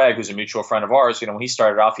 Literally, Craig, who's a mutual friend of ours, when he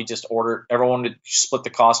started off, he just ordered everyone to split the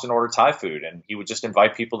cost and order Thai food. And he would just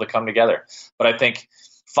invite people to come together. But I think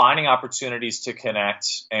finding opportunities to connect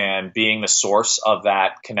and being the source of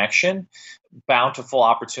that connection, bountiful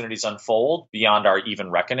opportunities unfold beyond our even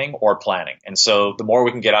reckoning or planning. And so the more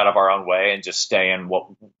we can get out of our own way and just stay in what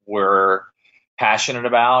we're passionate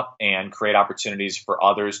about and create opportunities for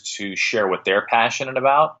others to share what they're passionate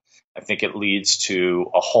about, I think it leads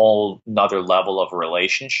to a whole nother level of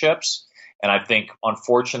relationships. And I think,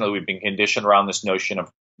 unfortunately, we've been conditioned around this notion of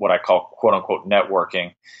what I call, quote unquote,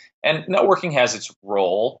 networking. And networking has its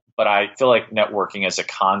role, but I feel like networking as a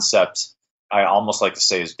concept, I almost like to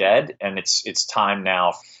say is dead. And it's time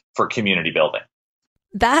now for community building.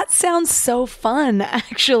 That sounds so fun,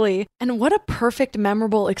 actually. And what a perfect,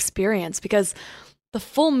 memorable experience, because the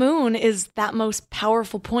full moon is that most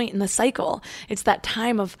powerful point in the cycle. It's that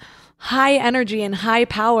time of high energy and high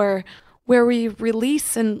power where we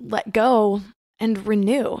release and let go and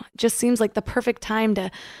renew. Just seems like the perfect time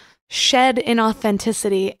to shed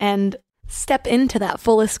inauthenticity and step into that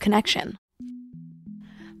fullest connection.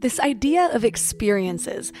 This idea of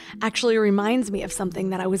experiences actually reminds me of something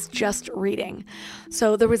that I was just reading.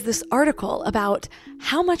 So there was this article about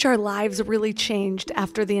how much our lives really changed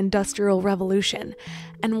after the Industrial Revolution.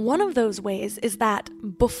 And one of those ways is that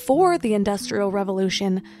before the Industrial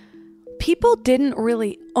Revolution, people didn't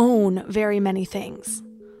really own very many things.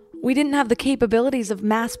 We didn't have the capabilities of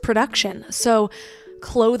mass production, so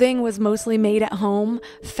clothing was mostly made at home,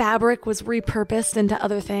 fabric was repurposed into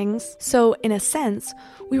other things. So, in a sense,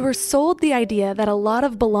 we were sold the idea that a lot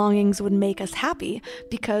of belongings would make us happy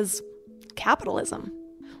because capitalism.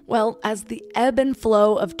 Well, as the ebb and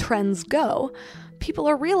flow of trends go, people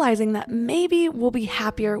are realizing that maybe we'll be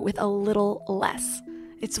happier with a little less.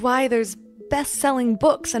 It's why there's best-selling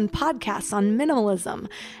books and podcasts on minimalism,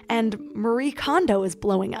 and Marie Kondo is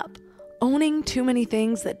blowing up. Owning too many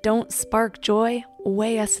things that don't spark joy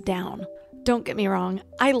weigh us down. Don't get me wrong,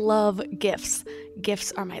 I love gifts.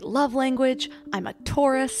 Gifts are my love language. I'm a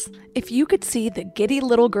Taurus. If you could see the giddy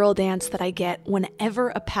little girl dance that I get whenever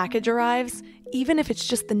a package arrives, even if it's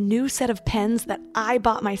just the new set of pens that I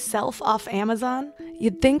bought myself off Amazon,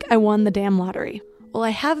 you'd think I won the damn lottery. Well,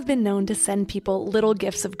 I have been known to send people little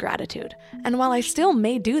gifts of gratitude. And while I still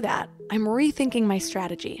may do that, I'm rethinking my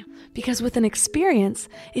strategy. Because with an experience,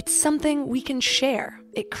 it's something we can share.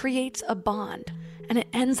 It creates a bond. And it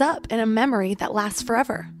ends up in a memory that lasts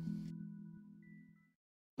forever.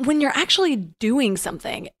 When you're actually doing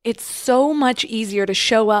something, it's so much easier to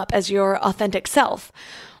show up as your authentic self.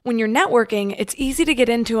 When you're networking, it's easy to get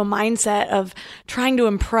into a mindset of trying to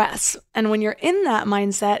impress. And when you're in that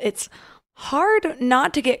mindset, it's hard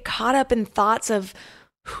not to get caught up in thoughts of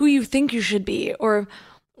who you think you should be or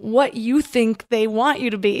what you think they want you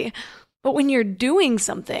to be. But when you're doing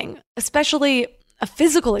something, especially a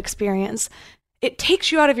physical experience, it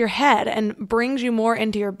takes you out of your head and brings you more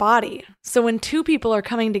into your body. So when two people are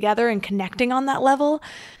coming together and connecting on that level,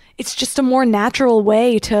 it's just a more natural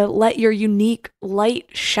way to let your unique light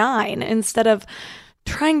shine instead of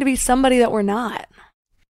trying to be somebody that we're not.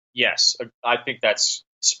 Yes, I think that's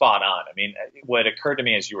spot on. I mean, what occurred to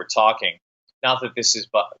me as you were talking, not that this is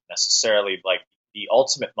necessarily like the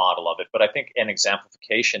ultimate model of it, but I think an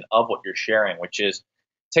exemplification of what you're sharing, which is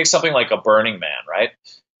take something like a Burning Man, right?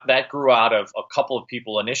 That grew out of a couple of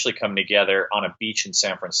people initially coming together on a beach in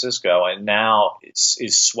San Francisco, and now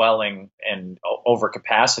is swelling and over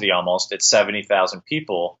capacity almost at 70,000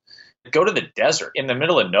 people. Go to the desert in the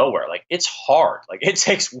middle of nowhere. Like, it's hard. Like, it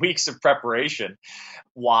takes weeks of preparation.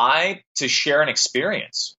 Why? To share an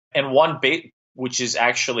experience. And one which is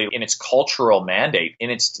actually in its cultural mandate, in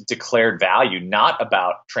its declared value, not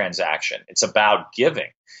about transaction. It's about giving.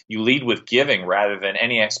 You lead with giving rather than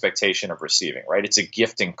any expectation of receiving, right? It's a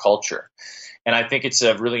gifting culture. And I think it's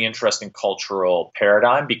a really interesting cultural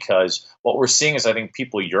paradigm because what we're seeing is I think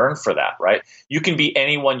people yearn for that, right? You can be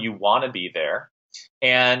anyone you want to be there.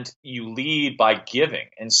 And you lead by giving.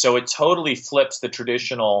 And so it totally flips the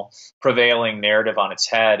traditional prevailing narrative on its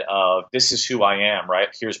head of this is who I am, right?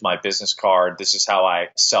 Here's my business card. This is how I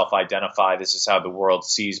self-identify. This is how the world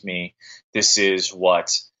sees me. This is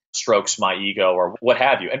what strokes my ego or what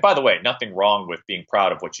have you. And by the way, nothing wrong with being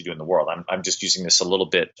proud of what you do in the world. I'm just using this a little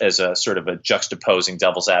bit as a sort of a juxtaposing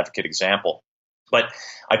devil's advocate example. But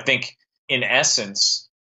I think in essence,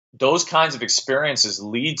 those kinds of experiences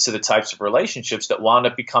lead to the types of relationships that wound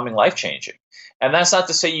up becoming life-changing. And that's not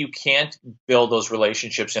to say you can't build those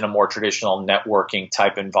relationships in a more traditional networking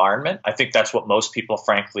type environment. I think that's what most people,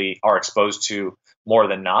 frankly, are exposed to more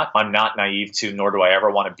than not. I'm not naive to, nor do I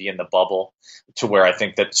ever want to be in the bubble to where I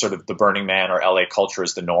think that sort of the Burning Man or LA culture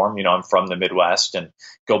is the norm. You know, I'm from the Midwest and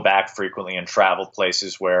go back frequently and travel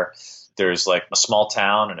places where there's like a small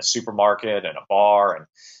town and a supermarket and a bar. And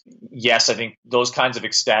yes, I think those kinds of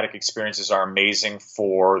ecstatic experiences are amazing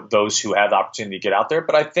for those who have the opportunity to get out there.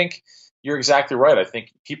 But I think you're exactly right. I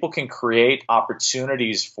think people can create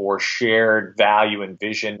opportunities for shared value and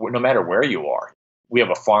vision no matter where you are. We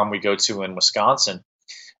have a farm we go to in Wisconsin,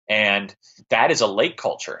 and that is a lake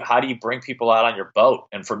culture. How do you bring people out on your boat?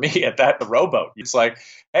 And for me, at that, the rowboat, it's like,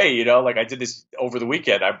 hey, you know, like I did this over the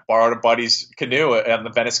weekend. I borrowed a buddy's canoe on the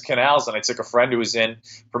Venice canals, and I took a friend who was in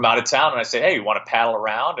from out of town, and I said, hey, you want to paddle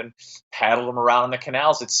around? And paddled them around on the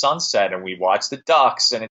canals at sunset, and we watched the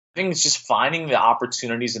ducks. And I think it's just finding the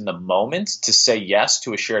opportunities in the moment to say yes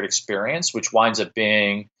to a shared experience, which winds up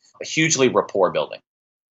being a hugely rapport building.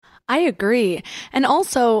 I agree. And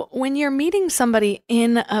also, when you're meeting somebody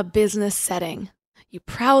in a business setting, you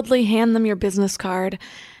proudly hand them your business card,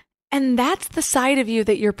 and that's the side of you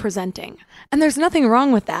that you're presenting. And there's nothing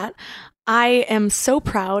wrong with that. I am so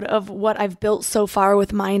proud of what I've built so far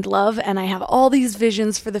with Mind Love, and I have all these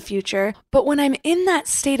visions for the future. But when I'm in that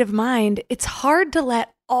state of mind, it's hard to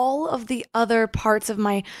let all of the other parts of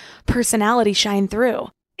my personality shine through.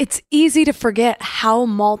 It's easy to forget how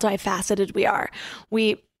multifaceted we are.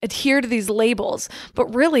 We adhere to these labels,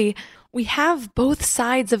 but really, we have both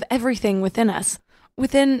sides of everything within us.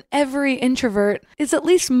 Within every introvert is at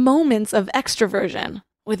least moments of extroversion.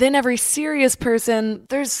 Within every serious person,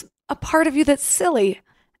 there's a part of you that's silly.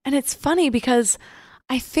 And it's funny because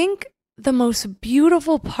I think the most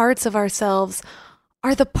beautiful parts of ourselves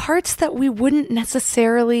are the parts that we wouldn't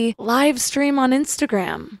necessarily live stream on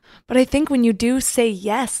Instagram. But I think when you do say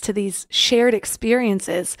yes to these shared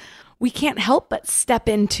experiences, we can't help but step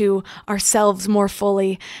into ourselves more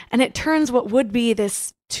fully. And it turns what would be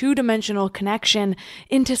this two-dimensional connection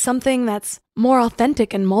into something that's more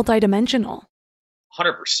authentic and multidimensional.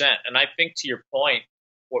 100%. And I think to your point,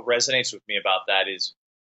 what resonates with me about that is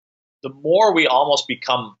the more we almost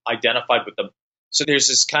become identified with them. So there's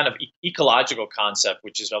this kind of ecological concept,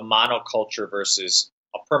 which is a monoculture versus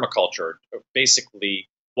a permaculture. Basically,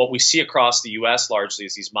 what we see across the US largely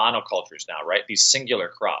is these monocultures now, right? These singular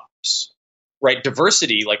crops, right?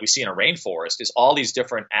 Diversity, like we see in a rainforest, is all these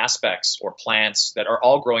different aspects or plants that are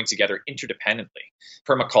all growing together interdependently.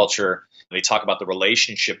 Permaculture, they talk about the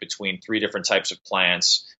relationship between three different types of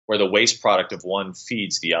plants where the waste product of one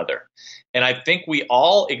feeds the other. And I think we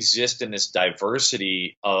all exist in this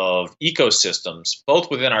diversity of ecosystems, both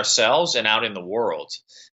within ourselves and out in the world.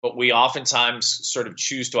 But we oftentimes sort of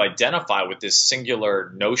choose to identify with this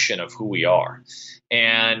singular notion of who we are.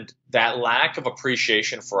 And that lack of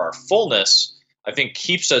appreciation for our fullness, I think,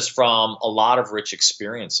 keeps us from a lot of rich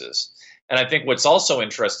experiences. And I think what's also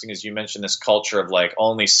interesting is you mentioned this culture of like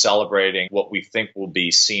only celebrating what we think will be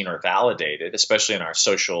seen or validated, especially in our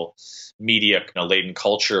social media laden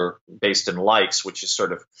culture based in likes, which is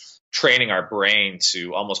sort of training our brain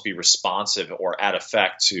to almost be responsive or add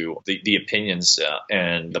effect to the opinions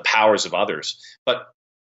and the powers of others. But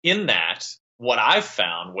in that, what I've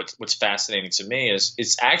found, what's fascinating to me is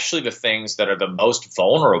it's actually the things that are the most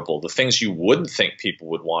vulnerable, the things you wouldn't think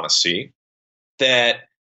people would want to see, that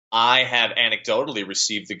I have anecdotally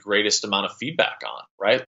received the greatest amount of feedback on,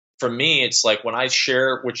 right? For me, it's like when I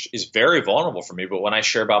share, which is very vulnerable for me, but when I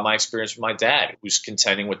share about my experience with my dad, who's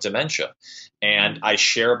contending with dementia, and I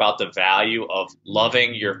share about the value of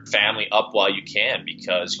loving your family up while you can,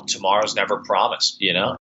 because tomorrow's never promised, you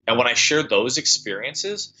know? And when I share those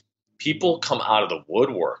experiences, people come out of the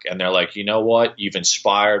woodwork and they're like, you know what? You've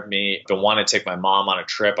inspired me. I want to take my mom on a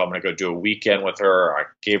trip. I'm going to go do a weekend with her. I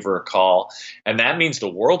gave her a call. And that means the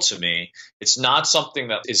world to me. It's not something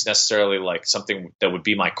that is necessarily like something that would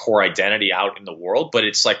be my core identity out in the world, but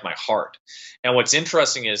it's like my heart. And what's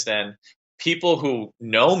interesting is then people who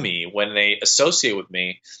know me, when they associate with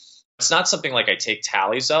me, it's not something like I take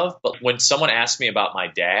tallies of, but when someone asks me about my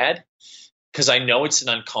dad, because I know it's an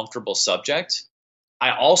uncomfortable subject,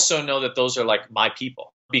 I also know that those are like my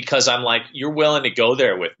people, because I'm like, you're willing to go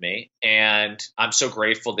there with me. And I'm so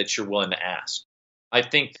grateful that you're willing to ask. I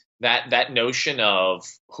think that notion of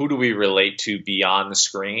who do we relate to beyond the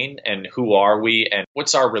screen, and who are we, and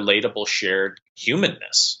what's our relatable shared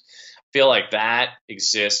humanness? I feel like that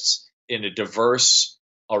exists in a diverse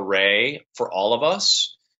array for all of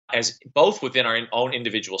us, as both within our own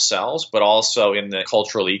individual selves, but also in the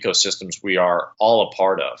cultural ecosystems we are all a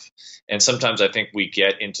part of. And sometimes I think we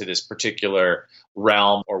get into this particular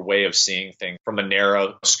realm or way of seeing things from a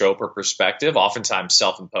narrow scope or perspective, oftentimes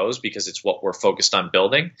self-imposed, because it's what we're focused on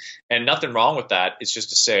building. And nothing wrong with that. It's just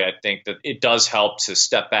to say, I think that it does help to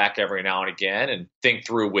step back every now and again and think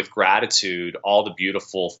through with gratitude all the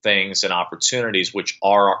beautiful things and opportunities which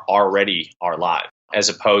are already our lives, as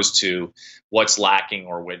opposed to what's lacking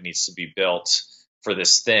or what needs to be built for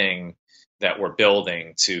this thing that we're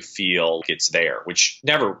building to feel it's there, which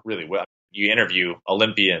never really will. You interview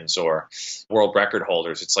Olympians or world record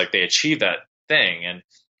holders, it's like they achieve that thing. And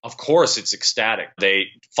of course, it's ecstatic. They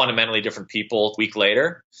fundamentally different people a week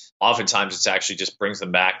later. Oftentimes, it's actually just brings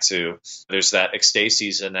them back to, there's that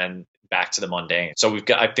ecstasies and then back to the mundane. So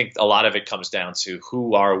I think a lot of it comes down to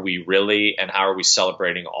who are we really, and how are we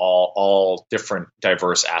celebrating all different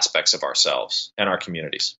diverse aspects of ourselves and our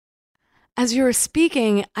communities. As you were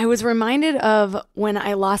speaking, I was reminded of when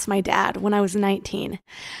I lost my dad when I was 19.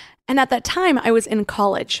 And at that time, I was in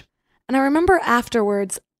college. And I remember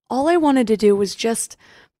afterwards, all I wanted to do was just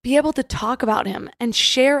be able to talk about him and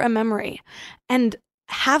share a memory and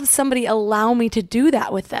have somebody allow me to do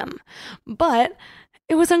that with them. But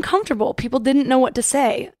it was uncomfortable. People didn't know what to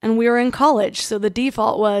say. And we were in college, so the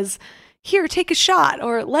default was, here, take a shot,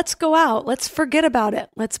 or let's go out, let's forget about it,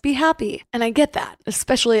 let's be happy. And I get that,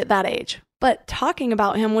 especially at that age. But talking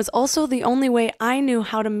about him was also the only way I knew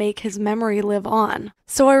how to make his memory live on.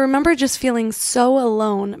 So I remember just feeling so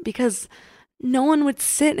alone because no one would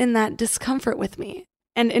sit in that discomfort with me.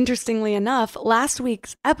 And interestingly enough, last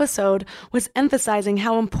week's episode was emphasizing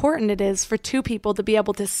how important it is for two people to be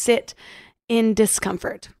able to sit in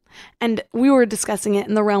discomfort. And we were discussing it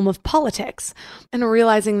in the realm of politics and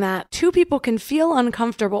realizing that two people can feel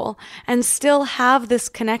uncomfortable and still have this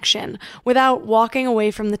connection without walking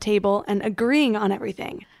away from the table and agreeing on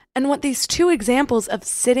everything. And what these two examples of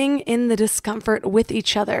sitting in the discomfort with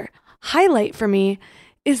each other highlight for me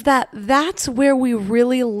is that that's where we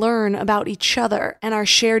really learn about each other and our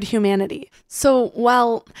shared humanity. So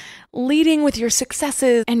while leading with your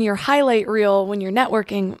successes and your highlight reel when you're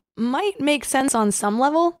networking might make sense on some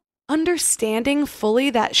level, understanding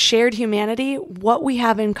fully that shared humanity, what we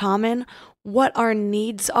have in common, what our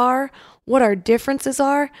needs are, what our differences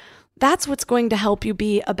are, that's what's going to help you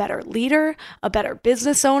be a better leader, a better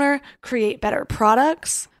business owner, create better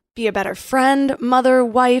products, be a better friend, mother,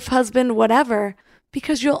 wife, husband, whatever,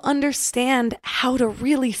 because you'll understand how to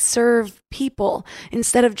really serve people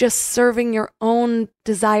instead of just serving your own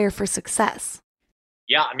desire for success.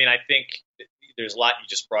 Yeah, I mean, I think there's a lot you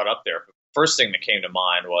just brought up there. First thing that came to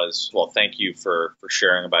mind was, well, thank you for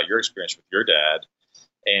sharing about your experience with your dad.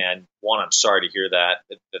 And one, I'm sorry to hear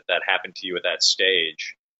that happened to you at that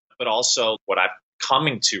stage. But also what I'm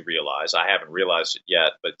coming to realize, I haven't realized it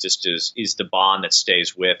yet, but just is the bond that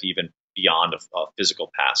stays with even beyond a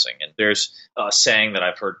physical passing. And there's a saying that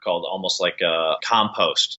I've heard called almost like a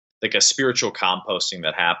compost, like a spiritual composting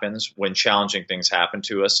that happens when challenging things happen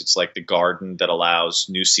to us. It's like the garden that allows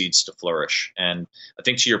new seeds to flourish. And I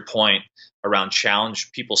think to your point around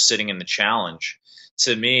challenge, people sitting in the challenge,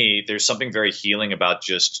 to me, there's something very healing about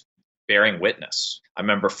just bearing witness. I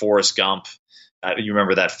remember Forrest Gump. You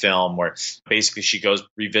remember that film where basically she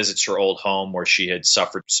revisits her old home where she had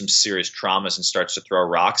suffered some serious traumas and starts to throw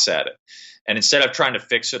rocks at it. And instead of trying to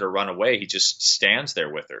fix it or run away, he just stands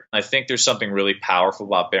there with her. I think there's something really powerful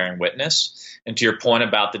about bearing witness. And to your point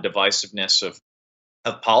about the divisiveness of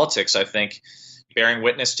politics, I think bearing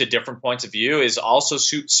witness to different points of view is also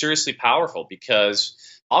seriously powerful, because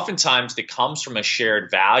oftentimes it comes from a shared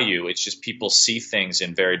value. It's just people see things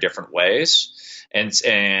in very different ways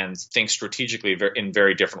and think strategically in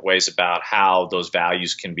very different ways about how those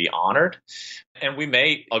values can be honored. And we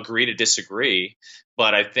may agree to disagree,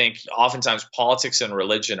 but I think oftentimes politics and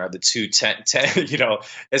religion are the two,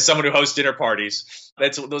 as someone who hosts dinner parties,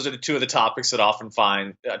 those are the two of the topics that often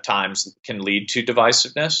times can lead to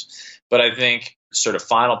divisiveness. But I think sort of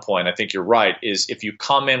final point, I think you're right, is if you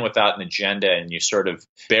come in without an agenda and you sort of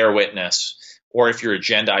bear witness, or if your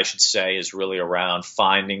agenda, I should say, is really around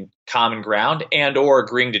finding common ground and or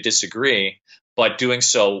agreeing to disagree, but doing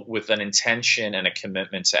so with an intention and a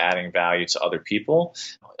commitment to adding value to other people.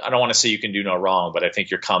 I don't want to say you can do no wrong, but I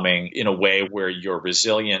think you're coming in a way where your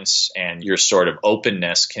resilience and your sort of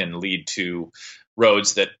openness can lead to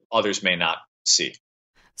roads that others may not see.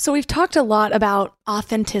 So we've talked a lot about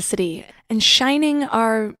authenticity and shining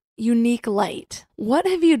our unique light. What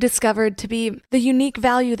have you discovered to be the unique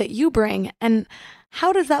value that you bring, and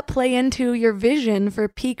how does that play into your vision for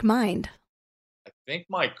Peak Mind? I think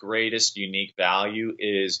my greatest unique value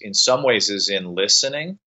is in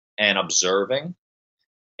listening and observing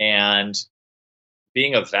and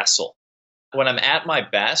being a vessel. When I'm at my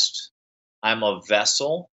best, I'm a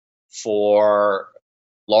vessel for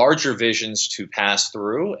larger visions to pass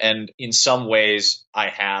through. And in some ways, I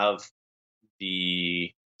have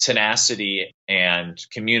the tenacity and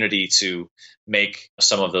community to make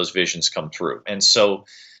some of those visions come through. And so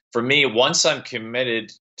for me, once I'm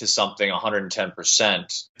committed to something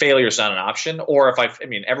 110%, failure is not an option. Or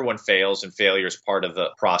everyone fails, and failure is part of the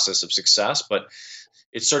process of success, but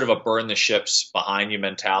it's sort of a burn the ships behind you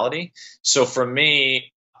mentality. So for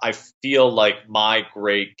me, I feel like my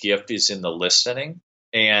great gift is in the listening.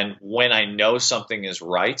 And when I know something is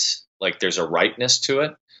right, like there's a rightness to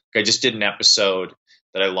it. I just did an episode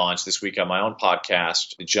that I launched this week on my own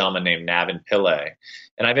podcast, a gentleman named Navin Pillay.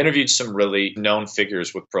 And I've interviewed some really known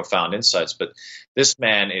figures with profound insights, but this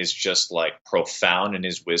man is just like profound in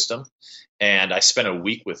his wisdom. And I spent a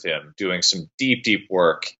week with him doing some deep, deep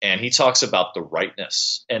work. And he talks about the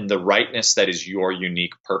rightness, and the rightness that is your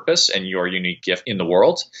unique purpose and your unique gift in the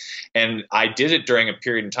world. And I did it during a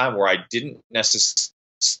period in time where I didn't necessarily,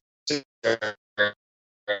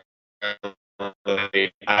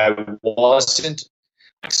 I wasn't,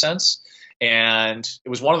 makes sense. And it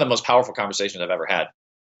was one of the most powerful conversations I've ever had.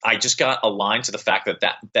 I just got aligned to the fact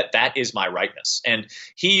that is my rightness. And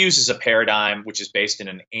he uses a paradigm which is based in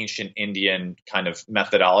an ancient Indian kind of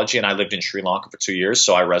methodology. And I lived in Sri Lanka for 2 years,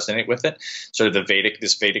 so I resonate with it. Sort of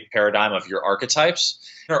this Vedic paradigm of your archetypes.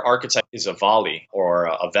 Your archetype is a vali, or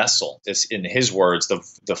a vessel. It's, in his words,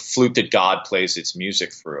 the flute that God plays its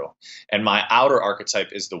music through. And my outer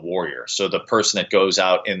archetype is the warrior. So the person that goes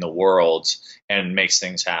out in the world and makes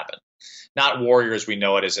things happen. not warrior as we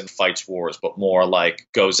know it as in fights wars, but more like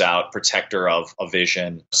goes out, protector of a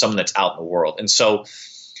vision, someone that's out in the world. And so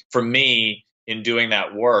for me, in doing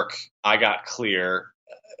that work, I got clear.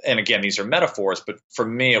 And again, these are metaphors, but for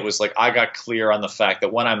me, it was like I got clear on the fact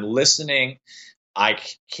that when I'm listening, I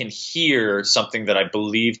can hear something that I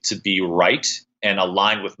believe to be right and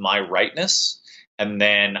aligned with my rightness. And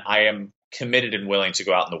then I am committed and willing to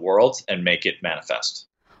go out in the world and make it manifest.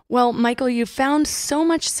 Well, Michael, you found so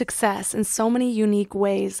much success in so many unique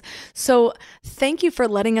ways. So thank you for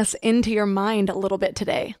letting us into your mind a little bit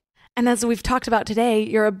today. And as we've talked about today,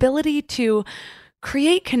 your ability to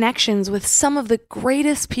create connections with some of the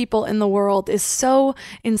greatest people in the world is so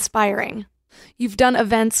inspiring. You've done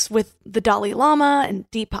events with the Dalai Lama and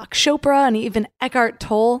Deepak Chopra and even Eckhart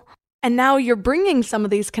Tolle. And now you're bringing some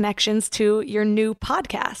of these connections to your new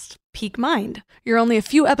podcast, Peak Mind. You're only a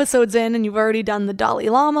few episodes in and you've already done the Dalai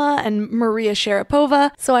Lama and Maria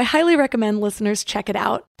Sharapova. So I highly recommend listeners check it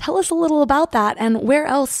out. Tell us a little about that and where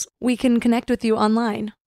else we can connect with you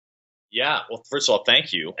online. Yeah. Well, first of all,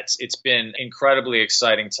 thank you. It's been incredibly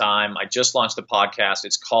exciting time. I just launched the podcast.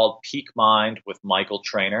 It's called Peak Mind with Michael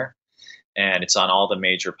Trainer, and it's on all the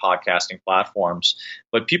major podcasting platforms.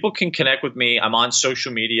 But people can connect with me. I'm on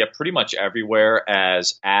social media pretty much everywhere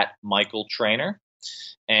as @MichaelTrainer.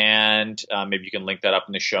 And maybe you can link that up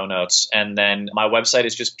in the show notes. And then my website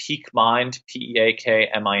is just peakmind,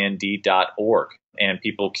 PEAKMIND.org. And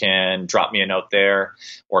people can drop me a note there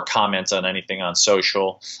or comment on anything on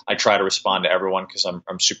social. I try to respond to everyone because I'm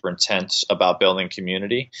super intense about building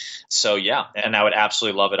community. So yeah, and I would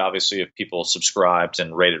absolutely love it, obviously, if people subscribed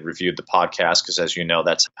and rated, reviewed the podcast, because as you know,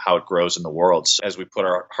 that's how it grows in the world. So as we put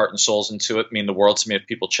our heart and souls into it, mean the world to me if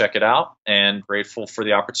people check it out, and grateful for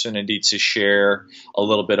the opportunity to share a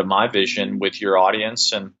little bit of my vision with your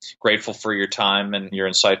audience, and grateful for your time and your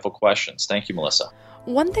insightful questions. Thank you, Melissa.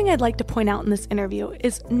 One thing I'd like to point out in this interview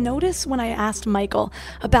is notice when I asked Michael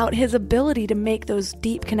about his ability to make those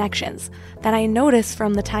deep connections that I noticed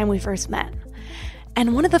from the time we first met.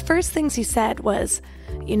 And one of the first things he said was,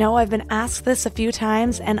 I've been asked this a few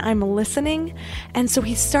times and I'm listening. And so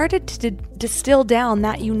he started to distill down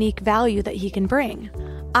that unique value that he can bring.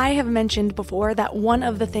 I have mentioned before that one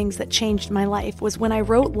of the things that changed my life was when I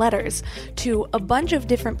wrote letters to a bunch of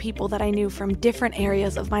different people that I knew from different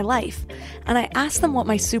areas of my life. And I asked them what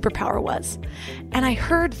my superpower was. And I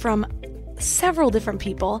heard from several different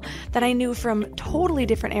people that I knew from totally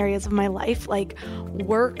different areas of my life, like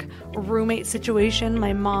work, roommate situation,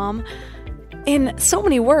 my mom, in so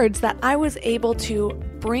many words that I was able to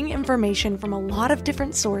bring information from a lot of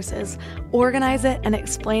different sources, organize it, and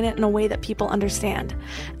explain it in a way that people understand.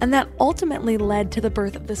 And that ultimately led to the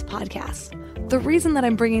birth of this podcast. The reason that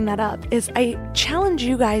I'm bringing that up is I challenge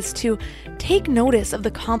you guys to take notice of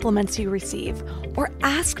the compliments you receive, or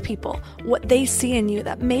ask people what they see in you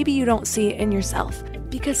that maybe you don't see in yourself.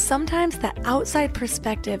 Because sometimes that outside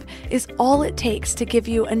perspective is all it takes to give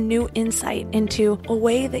you a new insight into a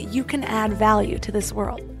way that you can add value to this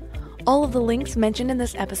world. All of the links mentioned in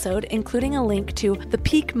this episode, including a link to the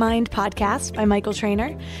Peak Mind podcast by Michael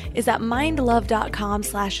Trainer, is at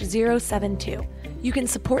mindlove.com/072. You can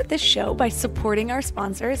support this show by supporting our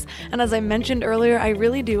sponsors. And as I mentioned earlier, I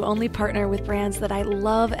really do only partner with brands that I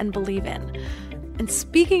love and believe in. And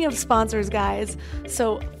speaking of sponsors, guys,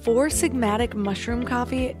 so Four Sigmatic Mushroom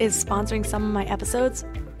Coffee is sponsoring some of my episodes.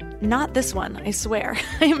 Not this one, I swear.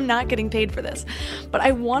 I am not getting paid for this. But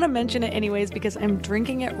I want to mention it anyways because I'm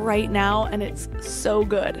drinking it right now and it's so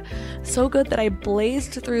good. So good that I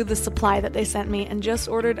blazed through the supply that they sent me and just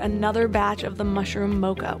ordered another batch of the mushroom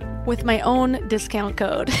mocha with my own discount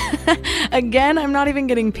code. Again, I'm not even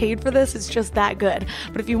getting paid for this, it's just that good.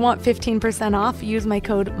 But if you want 15% off, use my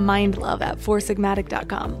code MINDLOVE at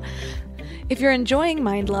foursigmatic.com. If you're enjoying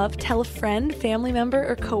Mind Love, tell a friend, family member,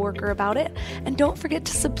 or coworker about it. And don't forget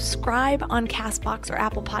to subscribe on CastBox or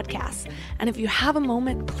Apple Podcasts. And if you have a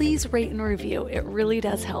moment, please rate and review. It really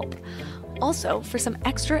does help. Also, for some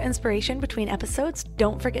extra inspiration between episodes,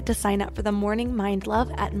 don't forget to sign up for the Morning Mind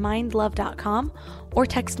Love at mindlove.com or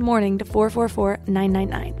text morning to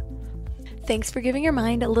 444-999. Thanks for giving your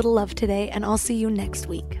mind a little love today, and I'll see you next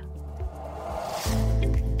week.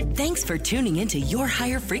 Thanks for tuning into Your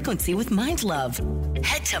Higher Frequency with Mind Love.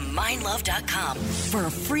 Head to mindlove.com for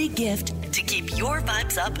a free gift to keep your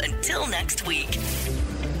vibes up until next week.